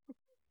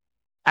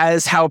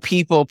as how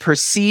people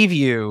perceive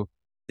you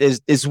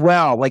as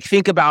well. Like,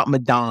 think about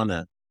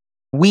Madonna.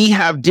 We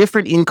have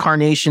different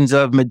incarnations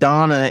of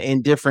Madonna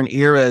in different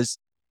eras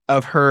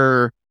of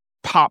her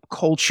pop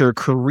culture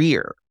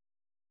career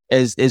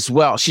as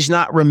well. She's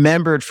not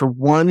remembered for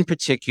one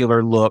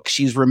particular look.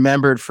 She's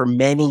remembered for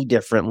many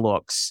different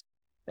looks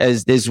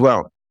as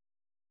well.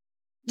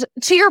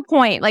 To your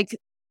point, like,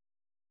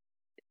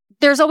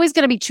 there's always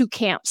going to be two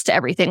camps to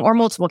everything, or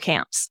multiple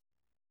camps.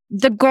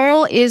 The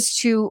goal is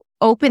to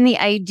open the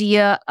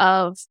idea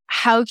of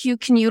how you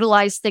can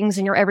utilize things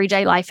in your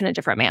everyday life in a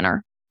different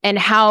manner, and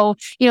how,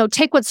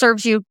 take what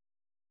serves you,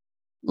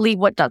 leave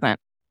what doesn't.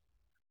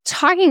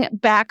 Talking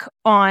back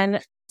on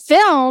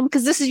film,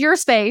 because this is your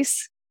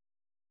space,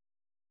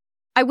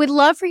 I would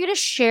love for you to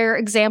share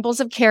examples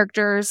of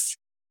characters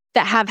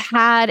that have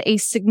had a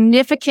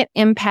significant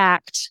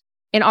impact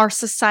in our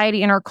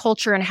society and our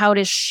culture, and how it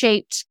has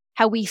shaped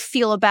how we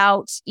feel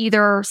about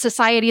either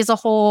society as a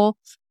whole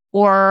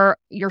or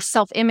your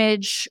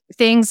self-image,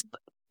 things,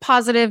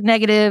 positive,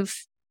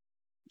 negative,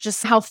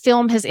 just how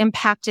film has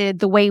impacted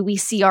the way we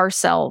see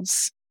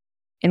ourselves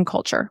in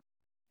culture.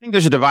 I think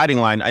there's a dividing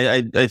line.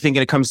 I think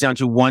it comes down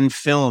to one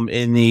film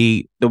in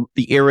the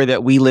era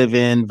that we live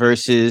in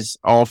versus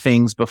all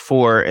things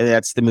before, and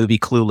that's the movie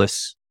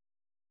Clueless.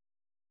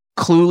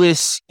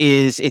 Clueless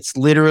it's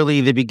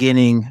literally the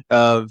beginning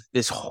of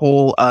this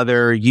whole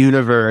other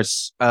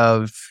universe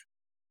of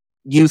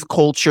youth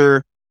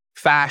culture,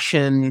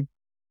 fashion,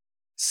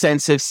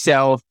 sense of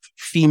self,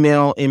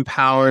 female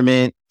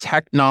empowerment,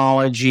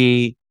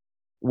 technology,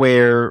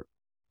 where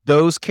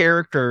those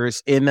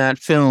characters in that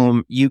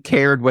film, you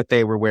cared what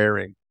they were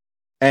wearing.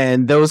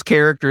 And those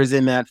characters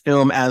in that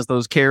film, as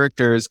those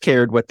characters,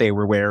 cared what they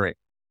were wearing.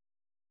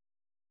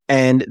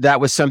 And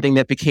that was something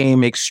that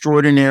became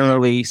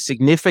extraordinarily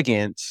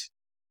significant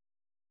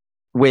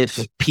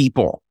with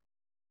people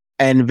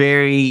and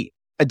very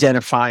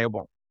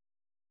identifiable.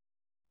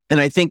 And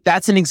I think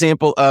that's an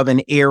example of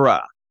an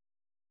era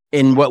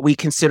in what we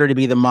consider to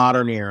be the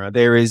modern era.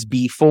 There is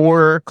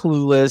before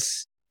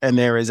Clueless and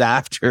there is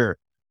after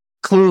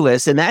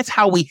Clueless. And that's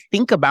how we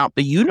think about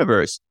the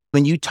universe.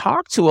 When you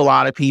talk to a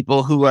lot of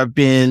people who have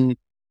been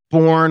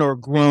born or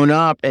grown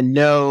up and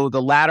know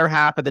the latter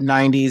half of the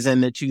 90s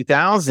and the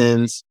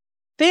 2000s,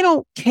 they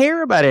don't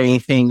care about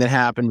anything that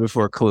happened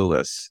before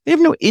Clueless. They have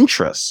no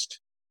interest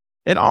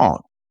at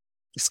all.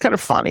 It's kind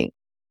of funny.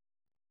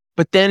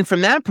 But then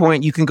from that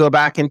point, you can go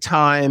back in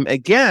time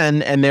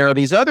again, and there are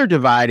these other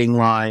dividing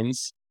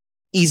lines.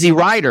 Easy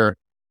Rider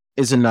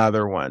is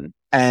another one.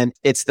 And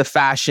it's the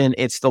fashion,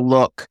 it's the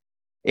look,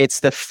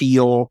 it's the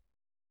feel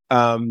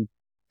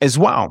as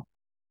well.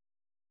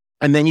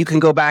 And then you can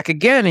go back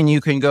again, and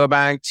you can go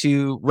back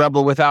to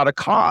Rebel Without a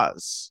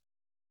Cause.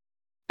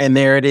 And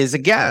there it is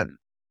again.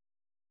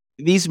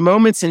 These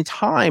moments in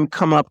time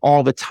come up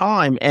all the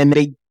time, and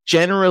they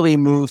generally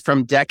move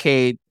from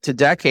decade to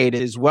decade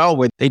as well,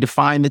 where they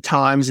define the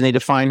times and they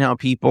define how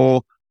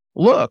people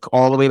look,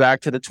 all the way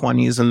back to the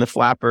 20s and the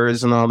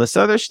flappers and all this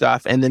other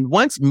stuff. And then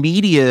once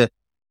media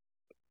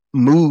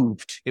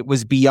moved, it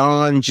was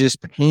beyond just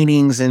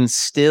paintings and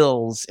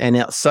stills,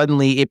 and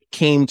suddenly it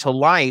came to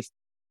life.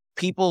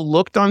 People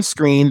looked on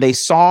screen, they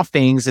saw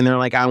things, and they're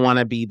like, I want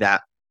to be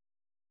that.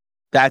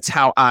 That's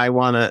how I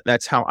want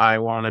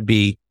to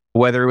be.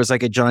 Whether it was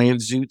like a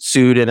giant zoot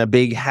suit and a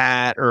big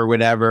hat or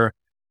whatever,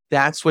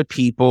 that's what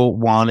people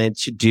wanted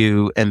to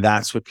do, and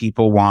that's what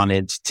people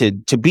wanted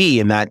to be.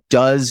 And that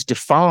does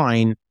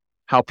define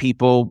how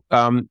people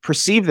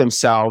perceive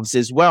themselves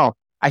as well.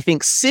 I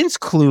think since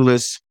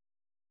Clueless,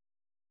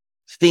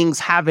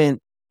 things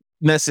haven't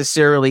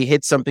necessarily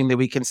hit something that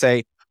we can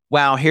say,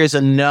 wow, here's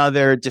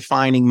another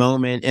defining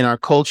moment in our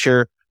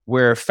culture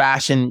where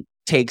fashion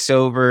takes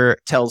over,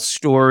 tells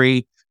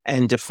story,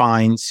 and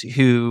defines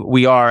who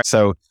we are.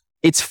 So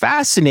it's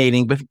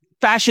fascinating, but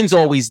fashion's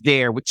always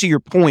there. To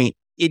your point,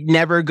 it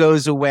never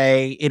goes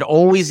away. It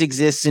always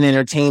exists in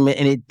entertainment,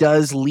 and it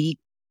does leap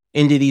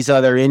into these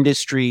other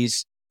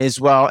industries as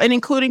well, and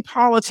including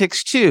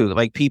politics too.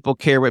 Like, people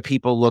care what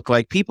people look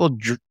like. People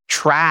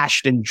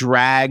trashed and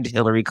dragged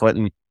Hillary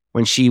Clinton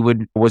when she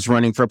was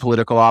running for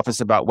political office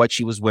about what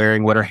she was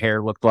wearing, what her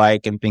hair looked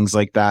like, and things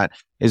like that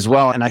as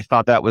well. And I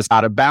thought that was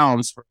out of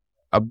bounds for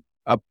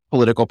a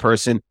political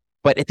person.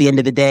 But at the end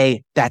of the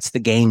day, that's the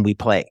game we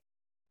play.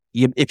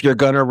 If you're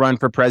going to run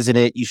for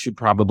president, you should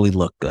probably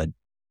look good.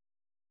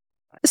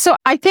 So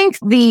I think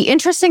the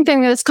interesting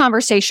thing with this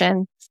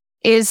conversation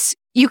is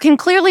you can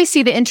clearly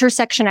see the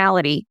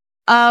intersectionality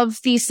of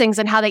these things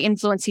and how they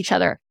influence each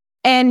other.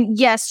 And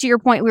yes, to your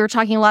point, we were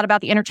talking a lot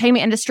about the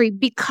entertainment industry,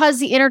 because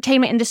the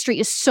entertainment industry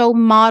is so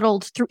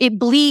modeled through, it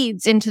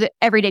bleeds into the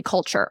everyday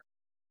culture.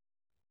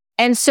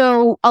 And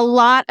so a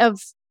lot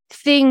of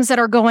things that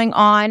are going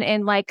on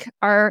in like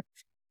our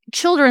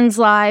children's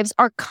lives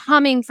are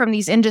coming from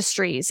these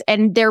industries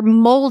and they're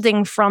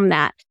molding from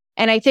that.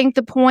 And I think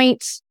the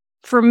point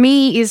for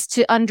me is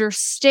to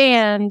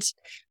understand,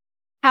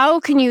 how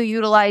can you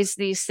utilize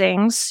these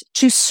things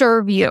to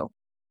serve you?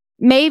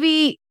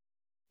 Maybe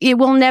it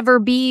will never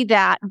be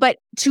that, but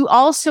to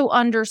also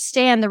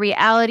understand the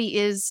reality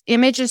is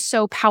image is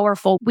so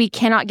powerful. We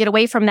cannot get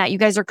away from that. You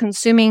guys are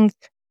consuming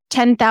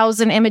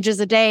 10,000 images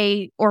a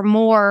day or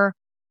more,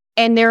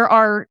 and there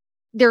are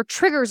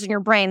triggers in your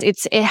brain.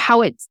 It's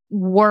how it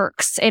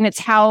works, and it's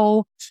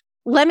how.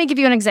 Let me give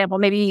you an example.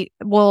 Maybe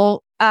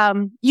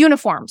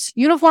uniforms.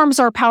 Uniforms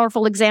are a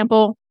powerful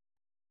example,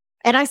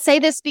 and I say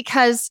this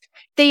because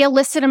they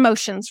elicit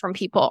emotions from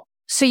people.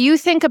 So you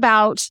think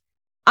about,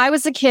 I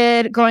was a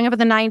kid growing up in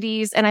the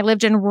 90s, and I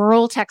lived in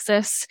rural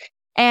Texas,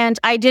 and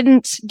I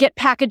didn't get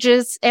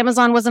packages.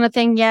 Amazon wasn't a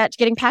thing yet.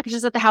 Getting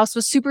packages at the house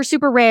was super,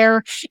 super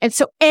rare. And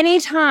so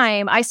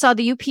anytime I saw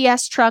the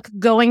UPS truck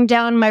going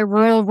down my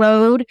rural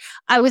road,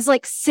 I was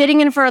like sitting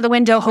in front of the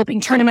window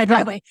hoping, turn in my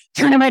driveway,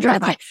 turn in my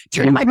driveway,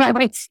 turn in my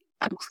driveway.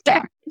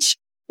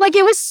 Like,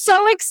 it was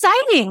so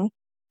exciting.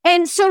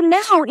 And so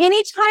now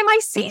anytime I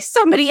see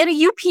somebody in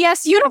a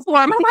UPS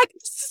uniform, I'm like,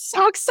 this is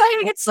so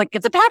exciting. It's like,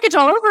 it's a package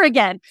all over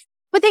again.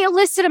 But they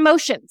elicit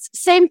emotions.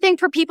 Same thing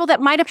for people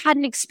that might have had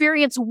an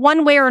experience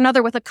one way or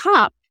another with a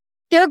cop.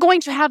 They're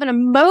going to have an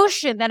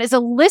emotion that is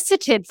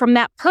elicited from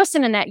that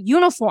person in that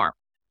uniform.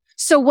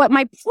 So what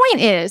my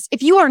point is,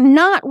 if you are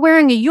not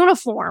wearing a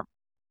uniform,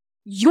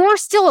 you're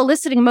still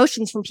eliciting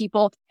emotions from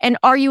people. And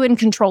are you in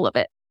control of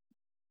it?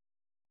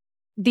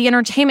 The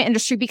entertainment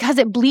industry, because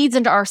it bleeds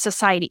into our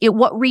society.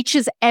 What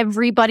reaches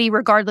everybody,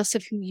 regardless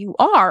of who you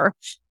are.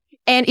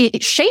 And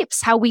it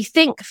shapes how we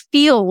think,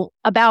 feel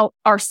about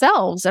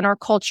ourselves and our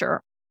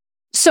culture.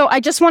 So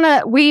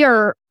we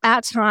are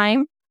at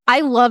time.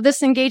 I love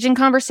this engaging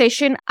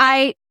conversation.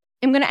 I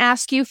am going to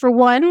ask you for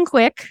one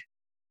quick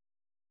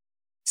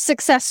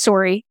success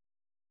story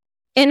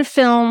in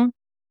film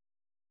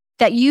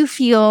that you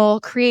feel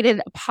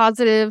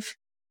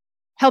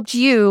helped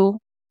you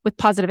with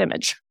positive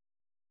image.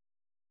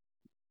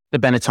 The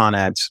Benetton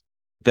ads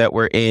that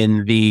were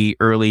in the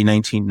early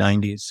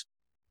 1990s.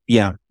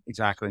 Yeah,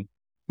 exactly.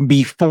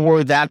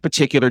 Before that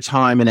particular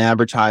time in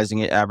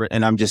advertising,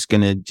 and I'm just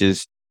going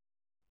to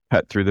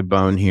cut through the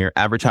bone here.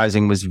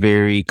 Advertising was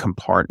very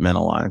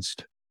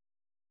compartmentalized.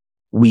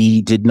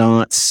 We did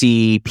not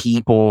see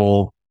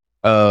people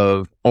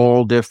of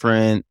all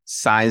different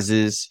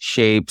sizes,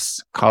 shapes,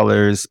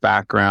 colors,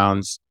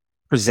 backgrounds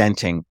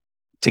presenting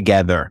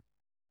together.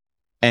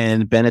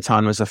 And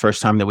Benetton was the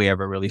first time that we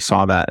ever really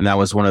saw that. And that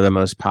was one of the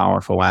most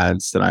powerful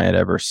ads that I had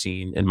ever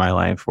seen in my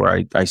life,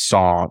 where I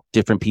saw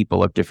different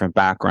people of different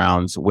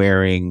backgrounds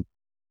wearing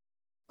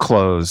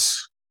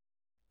clothes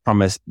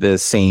from the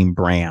same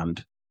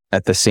brand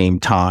at the same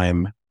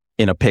time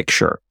in a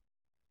picture.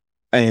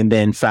 And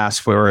then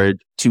fast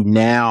forward to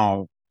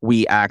now,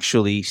 we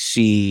actually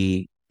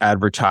see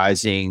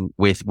advertising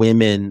with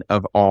women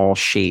of all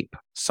shape,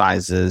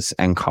 sizes,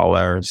 and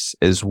colors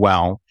as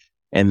well.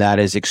 And that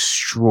is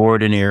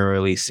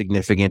extraordinarily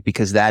significant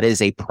because that is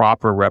a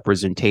proper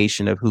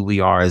representation of who we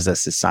are as a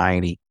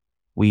society.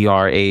 We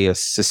are a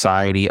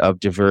society of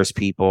diverse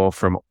people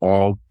from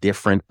all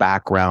different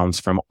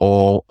backgrounds from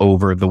all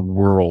over the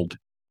world.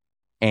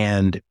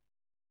 And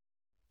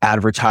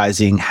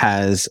advertising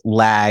has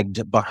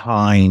lagged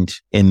behind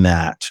in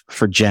that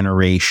for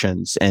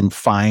generations. And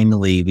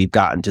finally, we've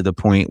gotten to the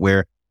point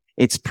where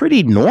it's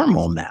pretty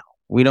normal now.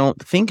 We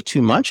don't think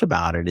too much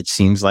about it. It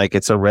seems like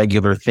it's a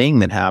regular thing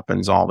that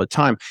happens all the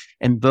time.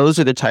 And those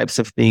are the types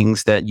of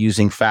things that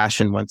using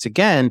fashion, once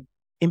again,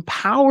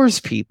 empowers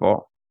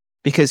people.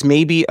 Because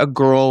maybe a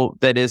girl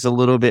that is a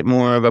little bit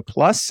more of a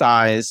plus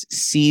size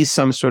sees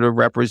some sort of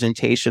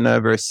representation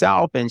of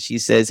herself and she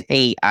says,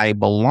 hey, I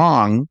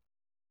belong.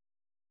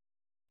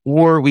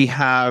 Or we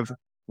have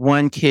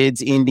one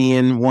kid's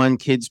Indian, one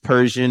kid's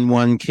Persian,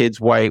 one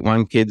kid's white,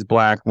 one kid's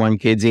black, one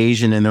kid's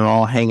Asian, and they're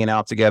all hanging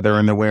out together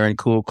and they're wearing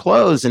cool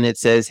clothes. And it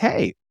says,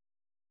 hey,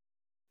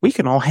 we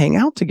can all hang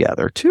out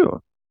together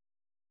too.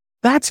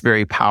 That's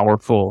very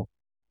powerful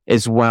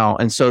as well.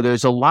 And so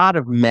there's a lot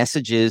of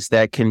messages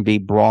that can be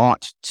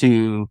brought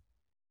to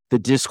the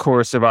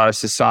discourse of our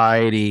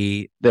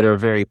society that are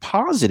very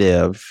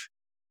positive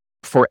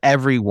for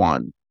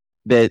everyone.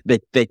 That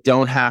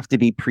don't have to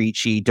be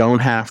preachy, don't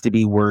have to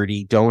be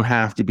wordy, don't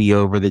have to be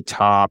over the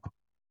top.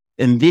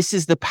 And this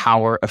is the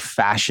power of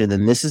fashion.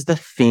 And this is the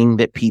thing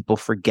that people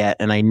forget.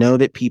 And I know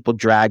that people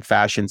drag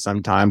fashion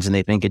sometimes and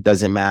they think it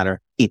doesn't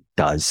matter. It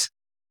does.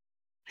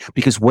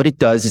 Because what it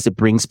does is it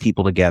brings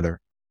people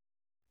together.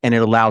 And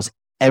it allows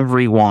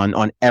everyone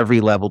on every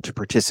level to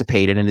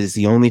participate. And it is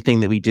the only thing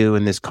that we do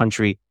in this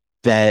country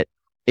that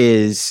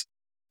is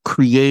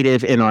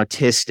creative and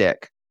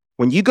artistic.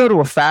 When you go to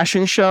a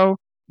fashion show,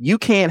 you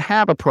can't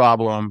have a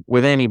problem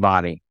with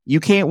anybody.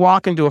 You can't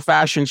walk into a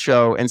fashion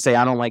show and say,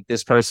 I don't like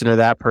this person or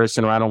that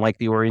person, or I don't like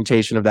the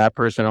orientation of that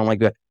person. I don't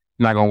like that.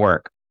 Not going to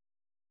work.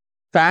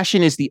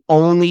 Fashion is the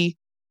only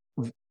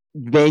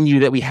venue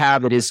that we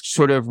have that is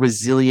sort of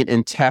resilient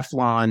and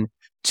Teflon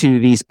to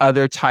these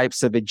other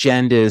types of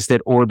agendas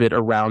that orbit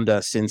around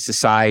us in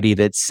society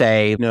that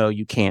say, no,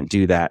 you can't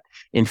do that.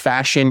 In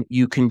fashion,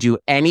 you can do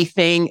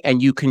anything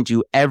and you can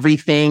do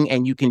everything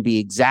and you can be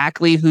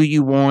exactly who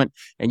you want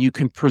and you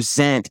can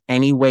present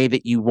any way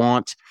that you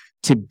want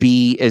to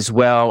be as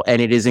well.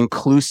 And it is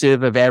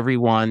inclusive of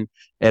everyone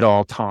at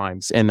all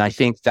times. And I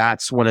think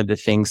that's one of the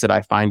things that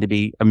I find to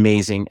be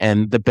amazing.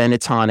 And the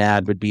Benetton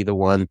ad would be the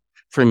one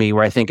for me,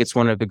 where I think it's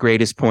one of the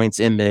greatest points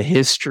in the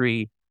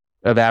history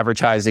of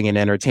advertising and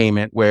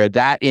entertainment, where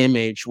that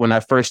image, when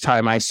the first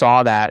time I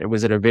saw that, it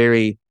was at a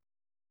very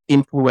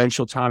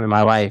influential time in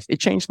my life. It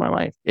changed my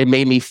life. It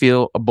made me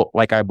feel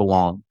like I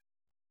belonged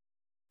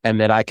and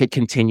that I could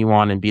continue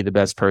on and be the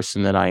best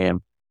person that I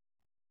am.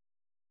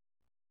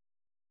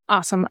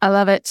 Awesome. I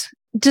love it.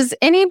 Does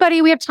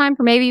anybody, we have time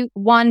for maybe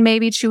one,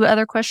 maybe two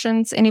other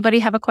questions. Anybody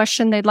have a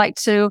question they'd like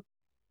to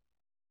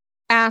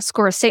ask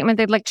or a statement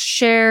they'd like to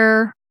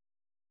share?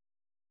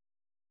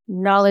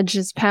 Knowledge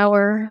is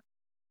power.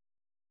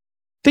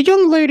 The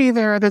young lady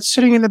there that's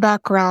sitting in the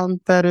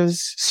background that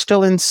is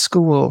still in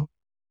school.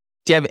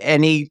 Do you have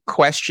any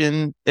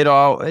question at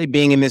all,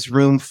 being in this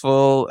room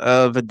full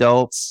of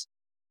adults?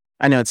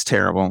 I know it's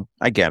terrible.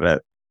 I get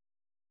it.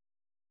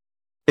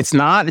 It's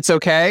not. It's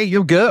okay.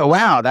 You're good.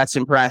 Wow, that's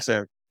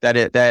impressive.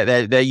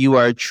 That you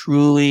are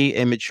truly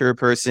a mature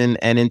person.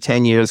 And in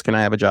 10 years, can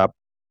I have a job?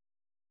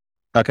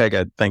 Okay,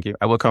 good. Thank you.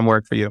 I will come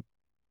work for you.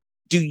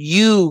 Do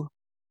you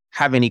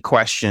have any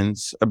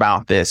questions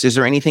about this? Is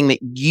there anything that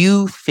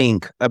you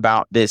think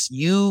about this?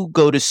 You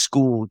go to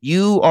school.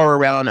 You are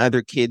around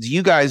other kids.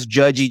 You guys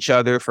judge each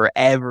other for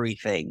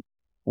everything.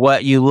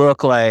 What you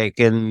look like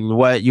and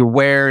what you're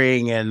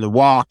wearing and the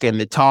walk and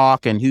the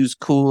talk and who's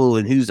cool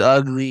and who's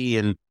ugly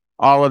and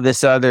all of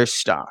this other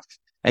stuff.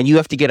 And you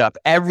have to get up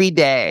every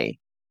day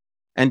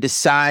and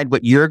decide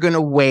what you're going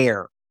to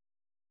wear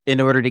in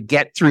order to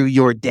get through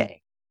your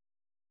day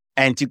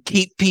and to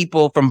keep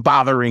people from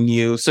bothering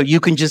you so you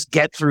can just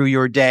get through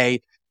your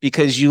day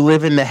because you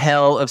live in the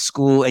hell of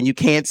school and you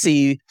can't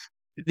see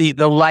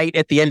the light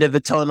at the end of the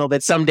tunnel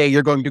that someday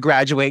you're going to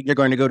graduate, you're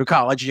going to go to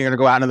college, and you're going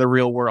to go out in the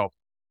real world,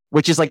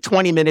 which is like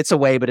 20 minutes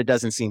away, but it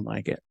doesn't seem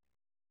like it.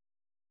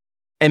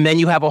 And then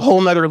you have a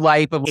whole nother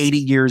life of 80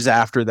 years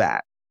after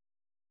that.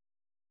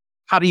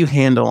 How do you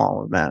handle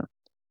all of that?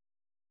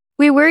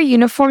 We wear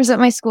uniforms at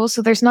my school,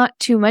 so there's not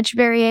too much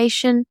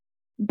variation.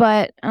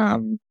 But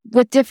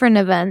with different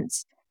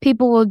events,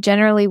 people will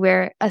generally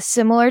wear a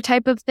similar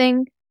type of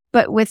thing,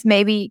 but with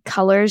maybe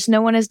colors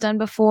no one has done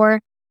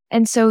before.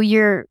 And so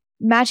you're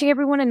matching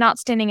everyone and not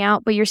standing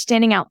out, but you're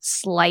standing out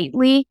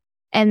slightly.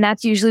 And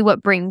that's usually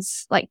what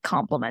brings like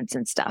compliments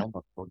and stuff.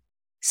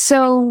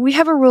 So we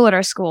have a rule at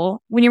our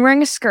school. When you're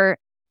wearing a skirt,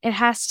 it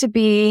has to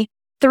be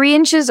 3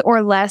 inches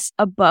or less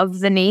above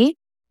the knee.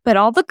 But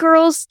all the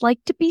girls like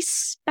to be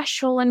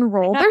special and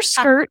roll their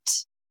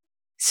skirt.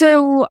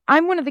 So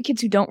I'm one of the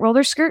kids who don't roll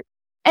their skirt.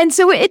 And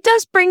so it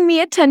does bring me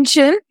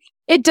attention.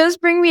 It does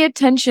bring me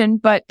attention,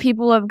 but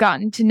people have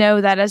gotten to know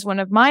that as one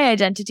of my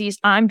identities,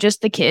 I'm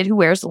just the kid who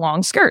wears a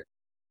long skirt.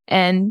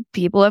 And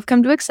people have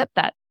come to accept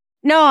that.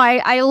 No,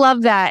 I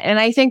love that. And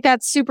I think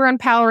that's super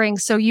empowering.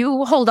 So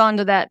you hold on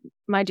to that,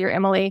 my dear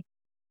Emily.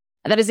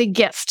 That is a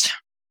gift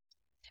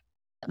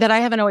that I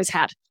haven't always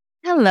had.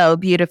 Hello,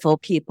 beautiful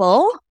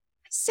people.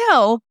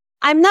 So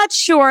I'm not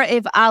sure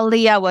if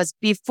Aaliyah was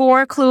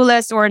before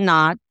Clueless or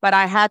not, but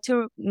I had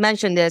to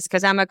mention this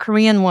because I'm a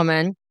Korean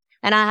woman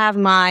and I have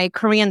my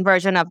Korean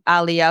version of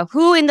Aaliyah,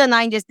 who in the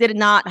 90s did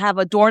not have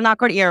a door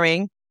knocker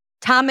earring,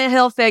 Tommy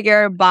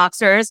Hilfiger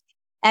boxers,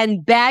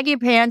 and baggy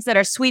pants that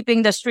are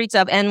sweeping the streets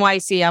of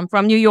NYC. I'm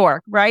from New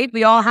York, right?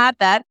 We all had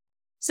that.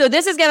 So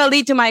this is going to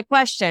lead to my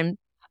question.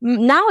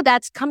 Now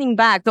that's coming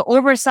back. The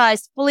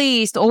oversized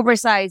fleece, the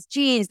oversized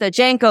jeans, the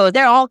Janko,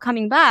 they're all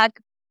coming back.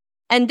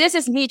 And this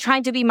is me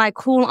trying to be my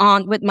cool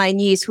aunt with my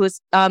niece who's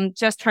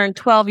just turned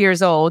 12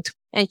 years old.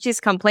 And she's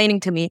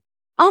complaining to me,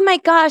 oh my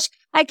gosh,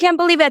 I can't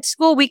believe at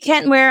school we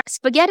can't wear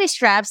spaghetti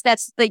straps.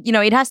 That's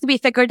it has to be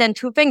thicker than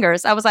 2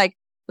 fingers. I was like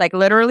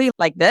literally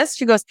like this.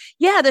 She goes,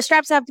 yeah, the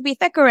straps have to be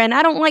thicker. And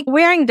I don't like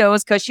wearing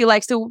those because she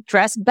likes to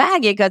dress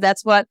baggy because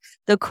that's what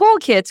the cool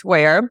kids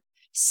wear.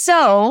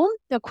 So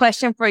the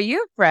question for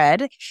you,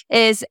 Fred,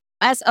 is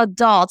as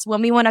adults,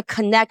 when we want to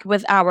connect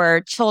with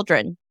our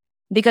children,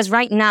 because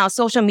right now,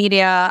 social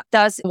media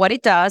does what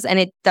it does, and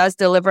it does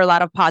deliver a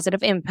lot of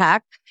positive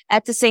impact.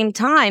 At the same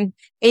time,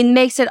 it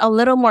makes it a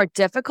little more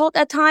difficult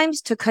at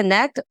times to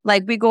connect.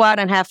 Like we go out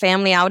and have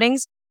family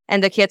outings,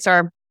 and the kids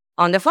are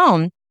on the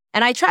phone.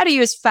 And I try to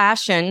use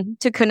fashion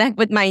to connect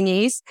with my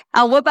niece.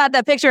 I'll whip out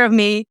that picture of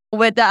me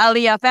with the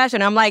Aliyah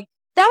fashion. I'm like,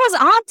 that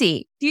was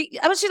Auntie.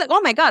 She's like,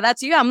 oh my God,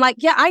 that's you. I'm like,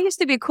 yeah, I used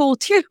to be cool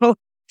too.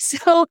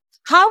 So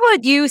how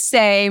would you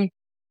say,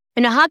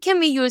 how can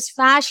we use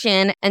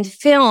fashion and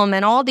film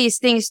and all these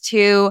things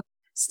to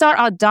start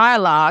a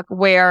dialogue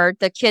where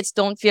the kids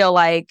don't feel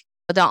like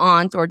the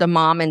aunt or the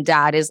mom and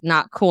dad is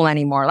not cool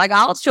anymore? Like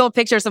I'll show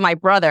pictures of my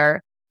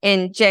brother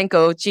in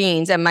Janko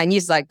jeans and my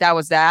niece is like, that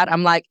was that.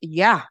 I'm like,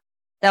 yeah,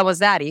 that was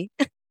Zaddy.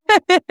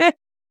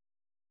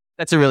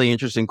 That's a really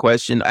interesting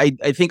question. I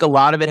think a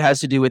lot of it has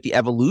to do with the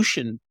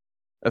evolution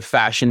of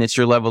fashion. It's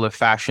your level of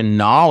fashion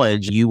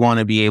knowledge. You want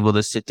to be able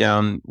to sit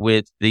down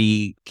with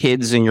the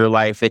kids in your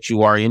life that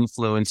you are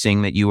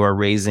influencing, that you are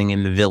raising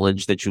in the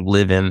village that you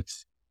live in,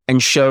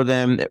 and show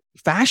them that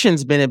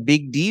fashion's been a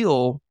big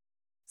deal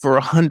for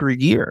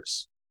 100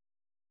 years.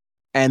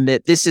 And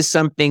that this is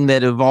something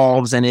that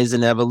evolves and is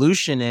an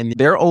evolution, and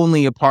they're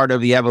only a part of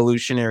the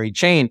evolutionary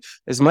chain.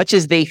 As much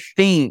as they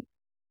think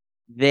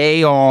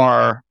they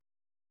are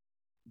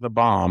the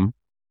bomb,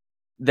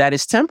 that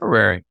is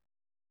temporary.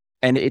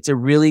 And it's a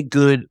really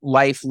good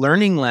life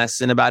learning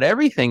lesson about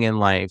everything in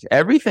life.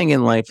 Everything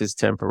in life is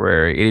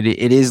temporary.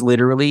 It is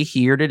literally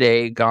here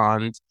today,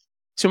 gone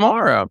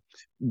tomorrow.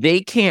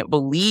 They can't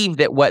believe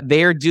that what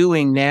they're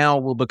doing now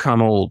will become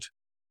old.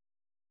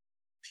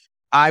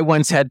 I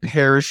once had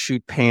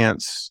parachute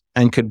pants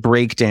and could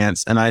break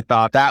dance, and I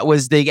thought that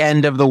was the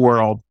end of the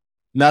world.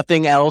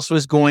 Nothing else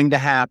was going to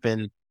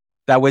happen.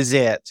 That was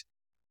it.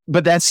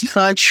 But that's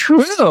not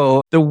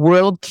true. The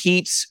world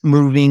keeps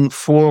moving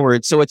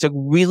forward. So it's a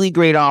really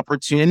great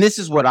opportunity. And this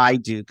is what I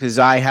do, because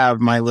I have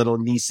my little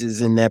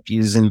nieces and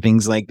nephews and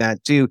things like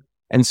that too.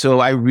 And so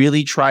I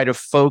really try to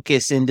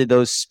focus into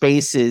those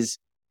spaces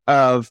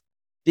of,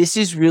 this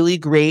is really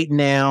great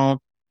now,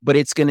 but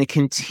it's going to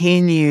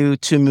continue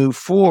to move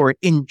forward.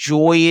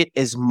 Enjoy it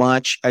as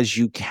much as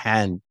you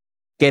can.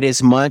 Get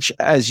as much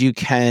as you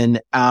can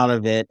out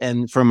of it.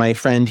 And for my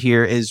friend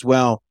here as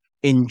well,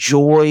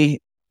 enjoy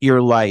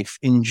your life.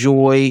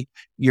 Enjoy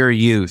your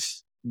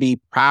youth. Be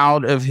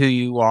proud of who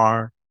you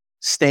are.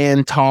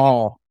 Stand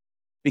tall,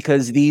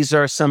 because these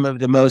are some of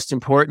the most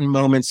important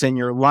moments in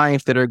your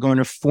life that are going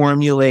to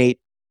formulate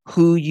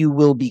who you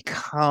will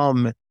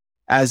become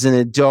as an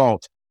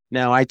adult.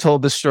 Now, I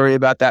told the story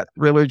about that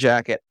Thriller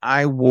jacket.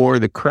 I wore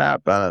the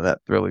crap out of that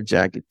Thriller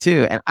jacket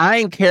too. And I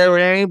didn't care what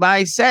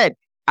anybody said.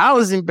 I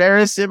was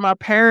embarrassing my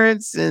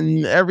parents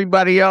and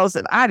everybody else,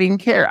 and I didn't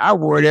care. I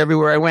wore it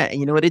everywhere I went. And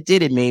you know what it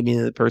did? It made me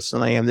the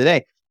person I am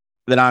today,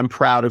 that I'm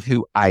proud of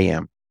who I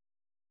am.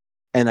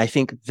 And I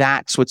think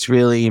that's what's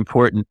really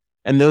important.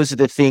 And those are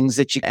the things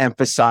that you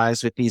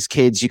emphasize with these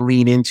kids. You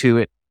lean into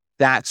it.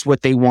 That's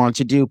what they want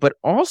to do. But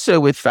also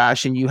with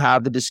fashion, you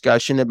have the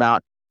discussion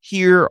about,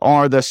 here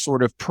are the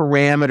sort of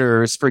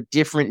parameters for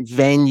different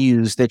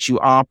venues that you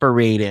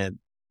operate in,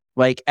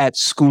 like at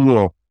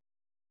school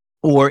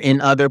or in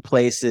other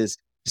places.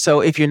 So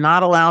if you're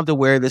not allowed to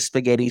wear the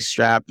spaghetti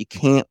strap, you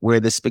can't wear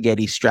the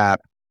spaghetti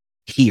strap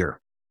here.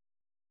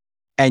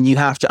 And you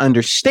have to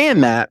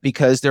understand that,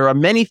 because there are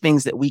many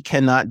things that we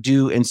cannot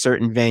do in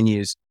certain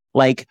venues.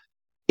 Like,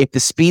 if the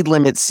speed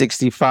limit's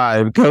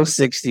 65, go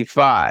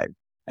 65.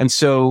 And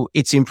so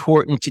it's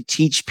important to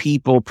teach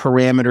people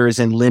parameters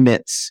and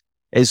limits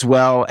as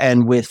well.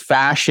 And with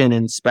fashion,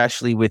 and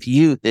especially with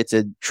youth, it's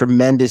a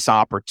tremendous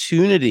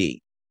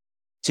opportunity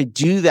to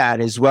do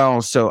that as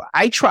well. So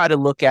I try to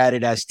look at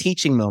it as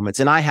teaching moments.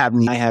 And I have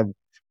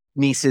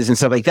nieces and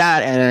stuff like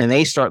that, and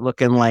they start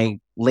looking like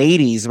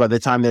ladies by the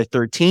time they're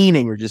 13,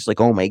 and you're just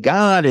like, oh my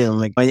God.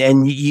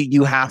 And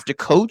you have to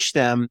coach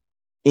them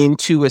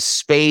into a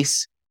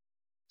space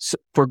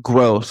for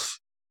growth,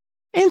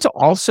 and to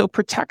also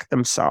protect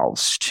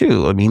themselves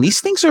too. I mean,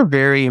 these things are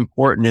very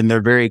important and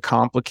they're very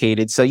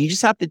complicated. So you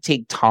just have to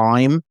take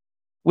time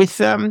with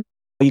them.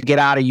 You get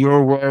out of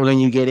your world and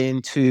you get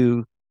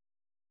into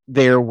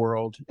their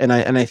world. And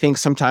I think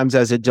sometimes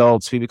as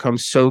adults, we become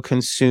so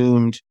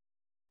consumed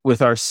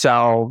with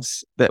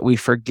ourselves that we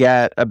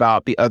forget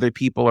about the other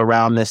people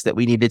around us that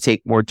we need to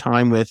take more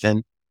time with.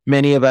 And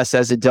many of us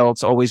as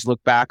adults always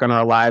look back on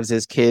our lives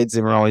as kids,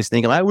 and we're always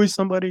thinking, I wish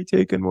somebody had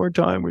taken more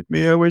time with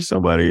me. I wish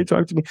somebody had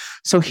talked to me.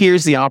 So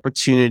here's the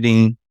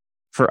opportunity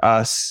for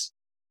us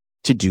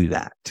to do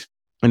that.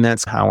 And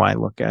that's how I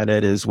look at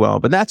it as well.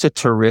 But that's a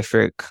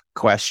terrific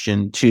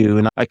question too.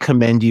 And I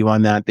commend you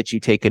on that you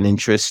take an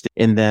interest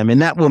in them.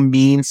 And that will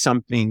mean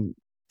something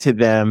to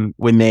them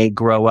when they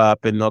grow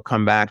up, and they'll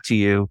come back to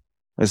you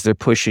as they're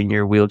pushing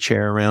your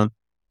wheelchair around.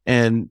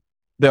 And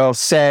they'll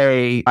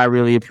say, I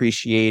really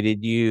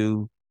appreciated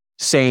you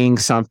saying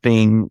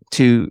something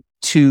to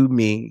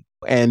me.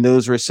 And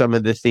those were some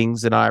of the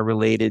things that I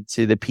related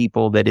to the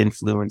people that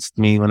influenced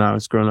me when I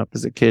was growing up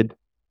as a kid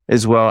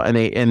as well.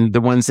 And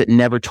the ones that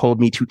never told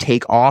me to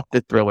take off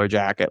the Thriller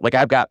jacket. Like,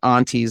 I've got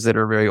aunties that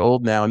are very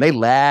old now, and they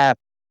laugh.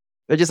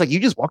 They're just like, you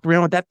just walked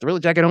around with that Thriller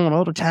jacket on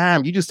all the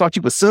time. You just thought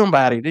you was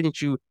somebody,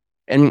 didn't you?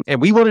 And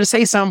we wanted to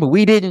say something, but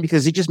we didn't,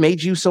 because it just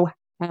made you so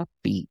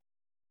happy.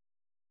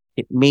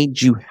 It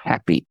made you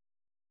happy.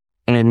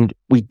 And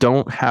we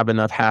don't have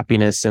enough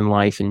happiness in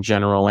life in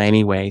general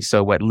anyway.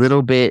 So what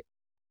little bit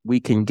we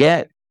can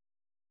get,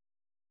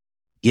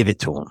 give it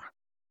to them.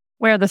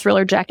 Wear the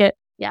Thriller jacket.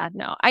 Yeah,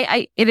 no,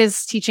 it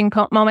is teaching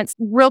moments.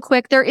 Real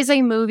quick, there is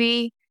a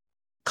movie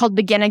called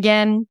Begin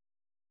Again.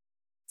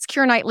 It's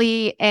Keira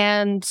Knightley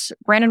and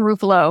Brandon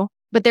Ruffalo,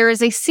 but there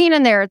is a scene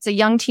in there. It's a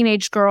young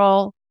teenage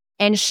girl,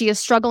 and she is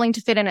struggling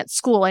to fit in at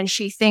school, and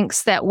she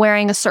thinks that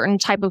wearing a certain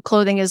type of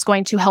clothing is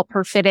going to help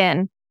her fit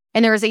in.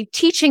 And there is a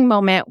teaching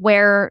moment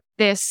where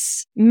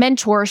this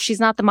mentor, she's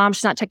not the mom,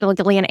 she's not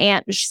technically an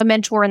aunt, but she's a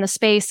mentor in the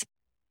space,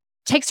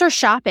 takes her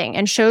shopping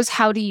and shows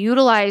how to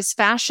utilize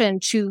fashion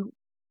to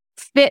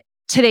fit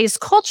today's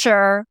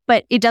culture,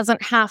 but it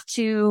doesn't have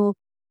to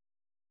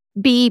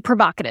be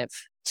provocative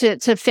to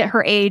fit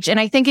her age. And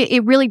I think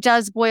it really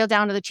does boil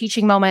down to the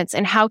teaching moments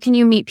and how can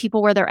you meet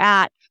people where they're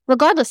at,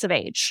 regardless of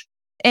age.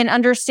 And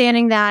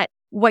understanding that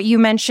what you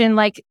mentioned,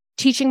 like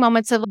teaching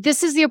moments of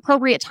this is the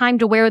appropriate time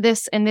to wear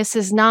this and this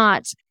is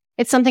not.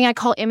 It's something I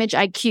call image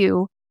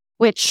IQ,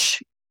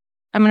 which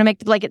I'm going to make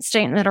the blanket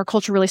statement that our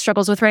culture really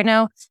struggles with right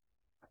now.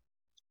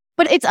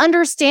 But it's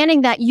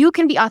understanding that you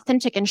can be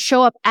authentic and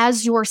show up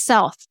as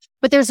yourself.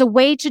 But there's a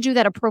way to do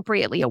that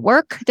appropriately at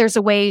work. There's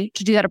a way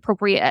to do that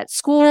appropriate at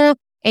school,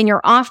 in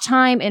your off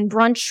time, in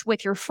brunch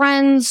with your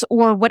friends,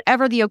 or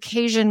whatever the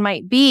occasion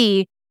might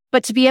be.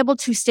 But to be able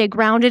to stay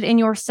grounded in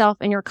yourself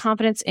and your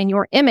confidence in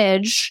your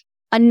image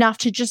enough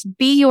to just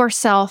be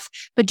yourself,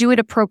 but do it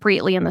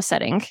appropriately in the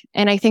setting.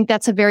 And I think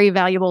that's a very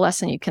valuable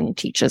lesson you can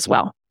teach as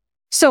well.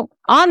 So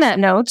on that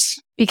note,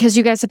 because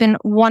you guys have been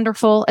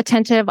wonderful,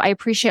 attentive, I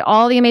appreciate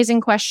all the amazing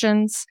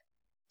questions.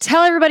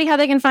 Tell everybody how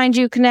they can find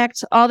you,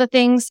 connect, all the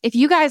things. If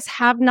you guys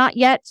have not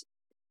yet,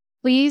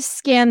 please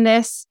scan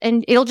this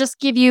and it'll just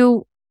give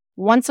you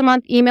once a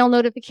month email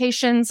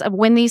notifications of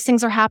when these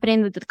things are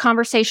happening, the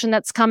conversation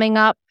that's coming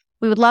up.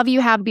 We would love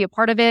you to be a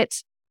part of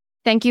it.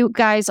 Thank you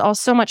guys all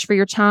so much for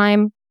your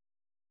time.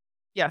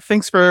 Yeah,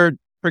 thanks for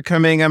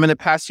coming. I'm going to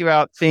pass you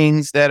out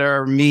things that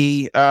are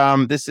me.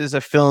 This is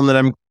a film that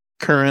I'm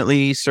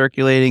currently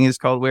circulating. It's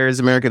called Where is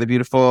America the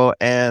Beautiful?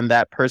 And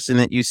that person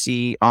that you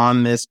see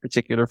on this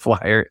particular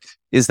flyer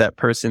is that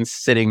person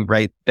sitting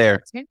right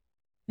there. Okay.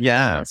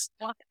 Yeah.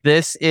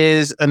 This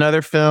is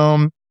another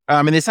film.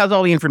 And this has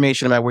all the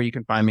information about where you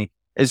can find me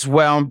as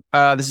well.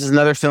 This is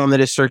another film that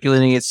is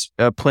circulating. It's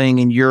playing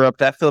in Europe.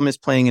 That film is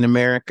playing in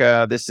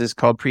America. This is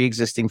called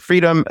Pre-Existing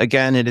Freedom.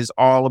 Again, it is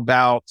all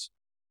about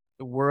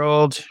the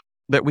world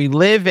that we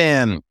live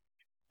in.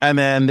 And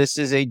then this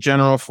is a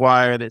general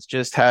flyer that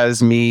just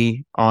has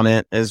me on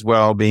it as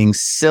well, being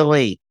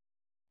silly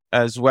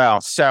as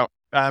well. So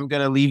I'm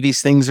going to leave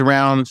these things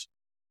around.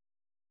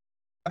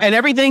 And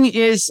everything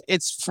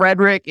it's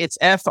Frederick. It's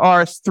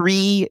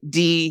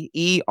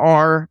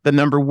FR3DER, the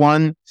number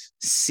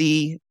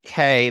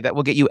 1CK. That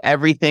will get you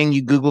everything.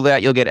 You Google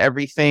that, you'll get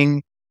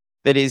everything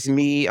that is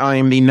me. I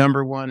am the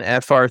number 1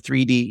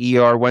 FR3DER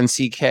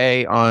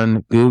 1CK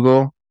on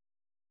Google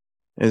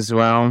as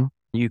well.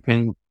 You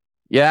can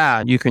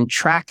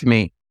track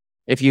me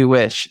if you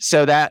wish.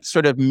 So that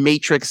sort of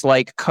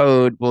matrix-like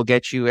code will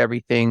get you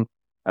everything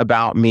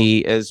about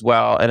me as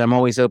well. And I'm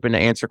always open to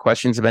answer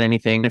questions about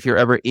anything. If you're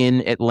ever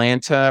in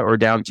Atlanta or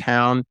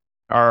downtown,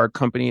 our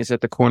company is at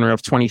the corner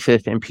of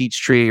 25th and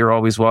Peachtree. You're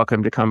always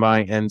welcome to come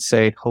by and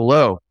say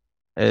hello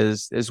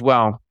as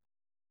well.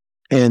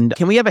 And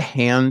can we have a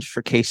hand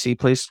for Casey,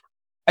 please?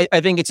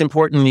 I think it's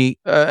important.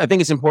 I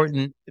think it's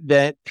important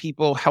that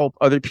people help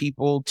other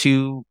people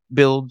to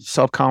build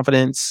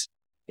self-confidence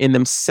in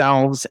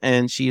themselves.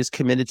 And she is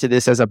committed to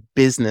this as a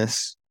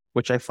business,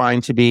 which I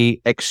find to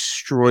be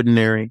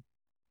extraordinary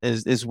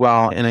as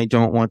well. And I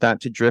don't want that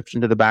to drift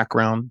into the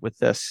background with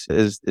this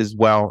as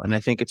well. And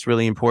I think it's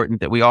really important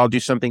that we all do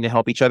something to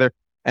help each other.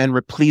 And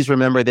please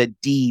remember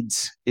that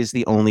deeds is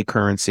the only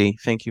currency.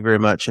 Thank you very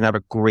much and have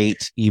a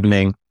great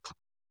evening.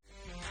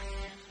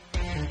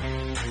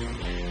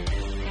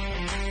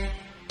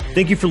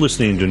 Thank you for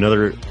listening to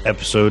another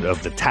episode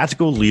of the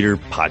Tactical Leader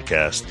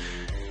Podcast.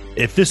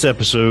 If this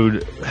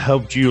episode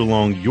helped you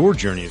along your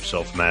journey of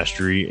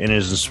self-mastery and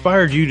has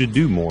inspired you to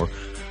do more,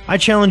 I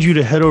challenge you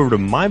to head over to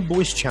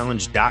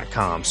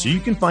myvoicechallenge.com so you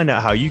can find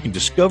out how you can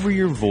discover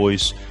your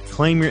voice,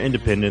 claim your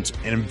independence,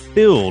 and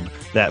build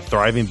that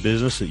thriving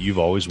business that you've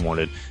always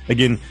wanted.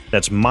 Again,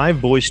 that's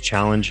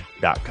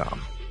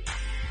myvoicechallenge.com.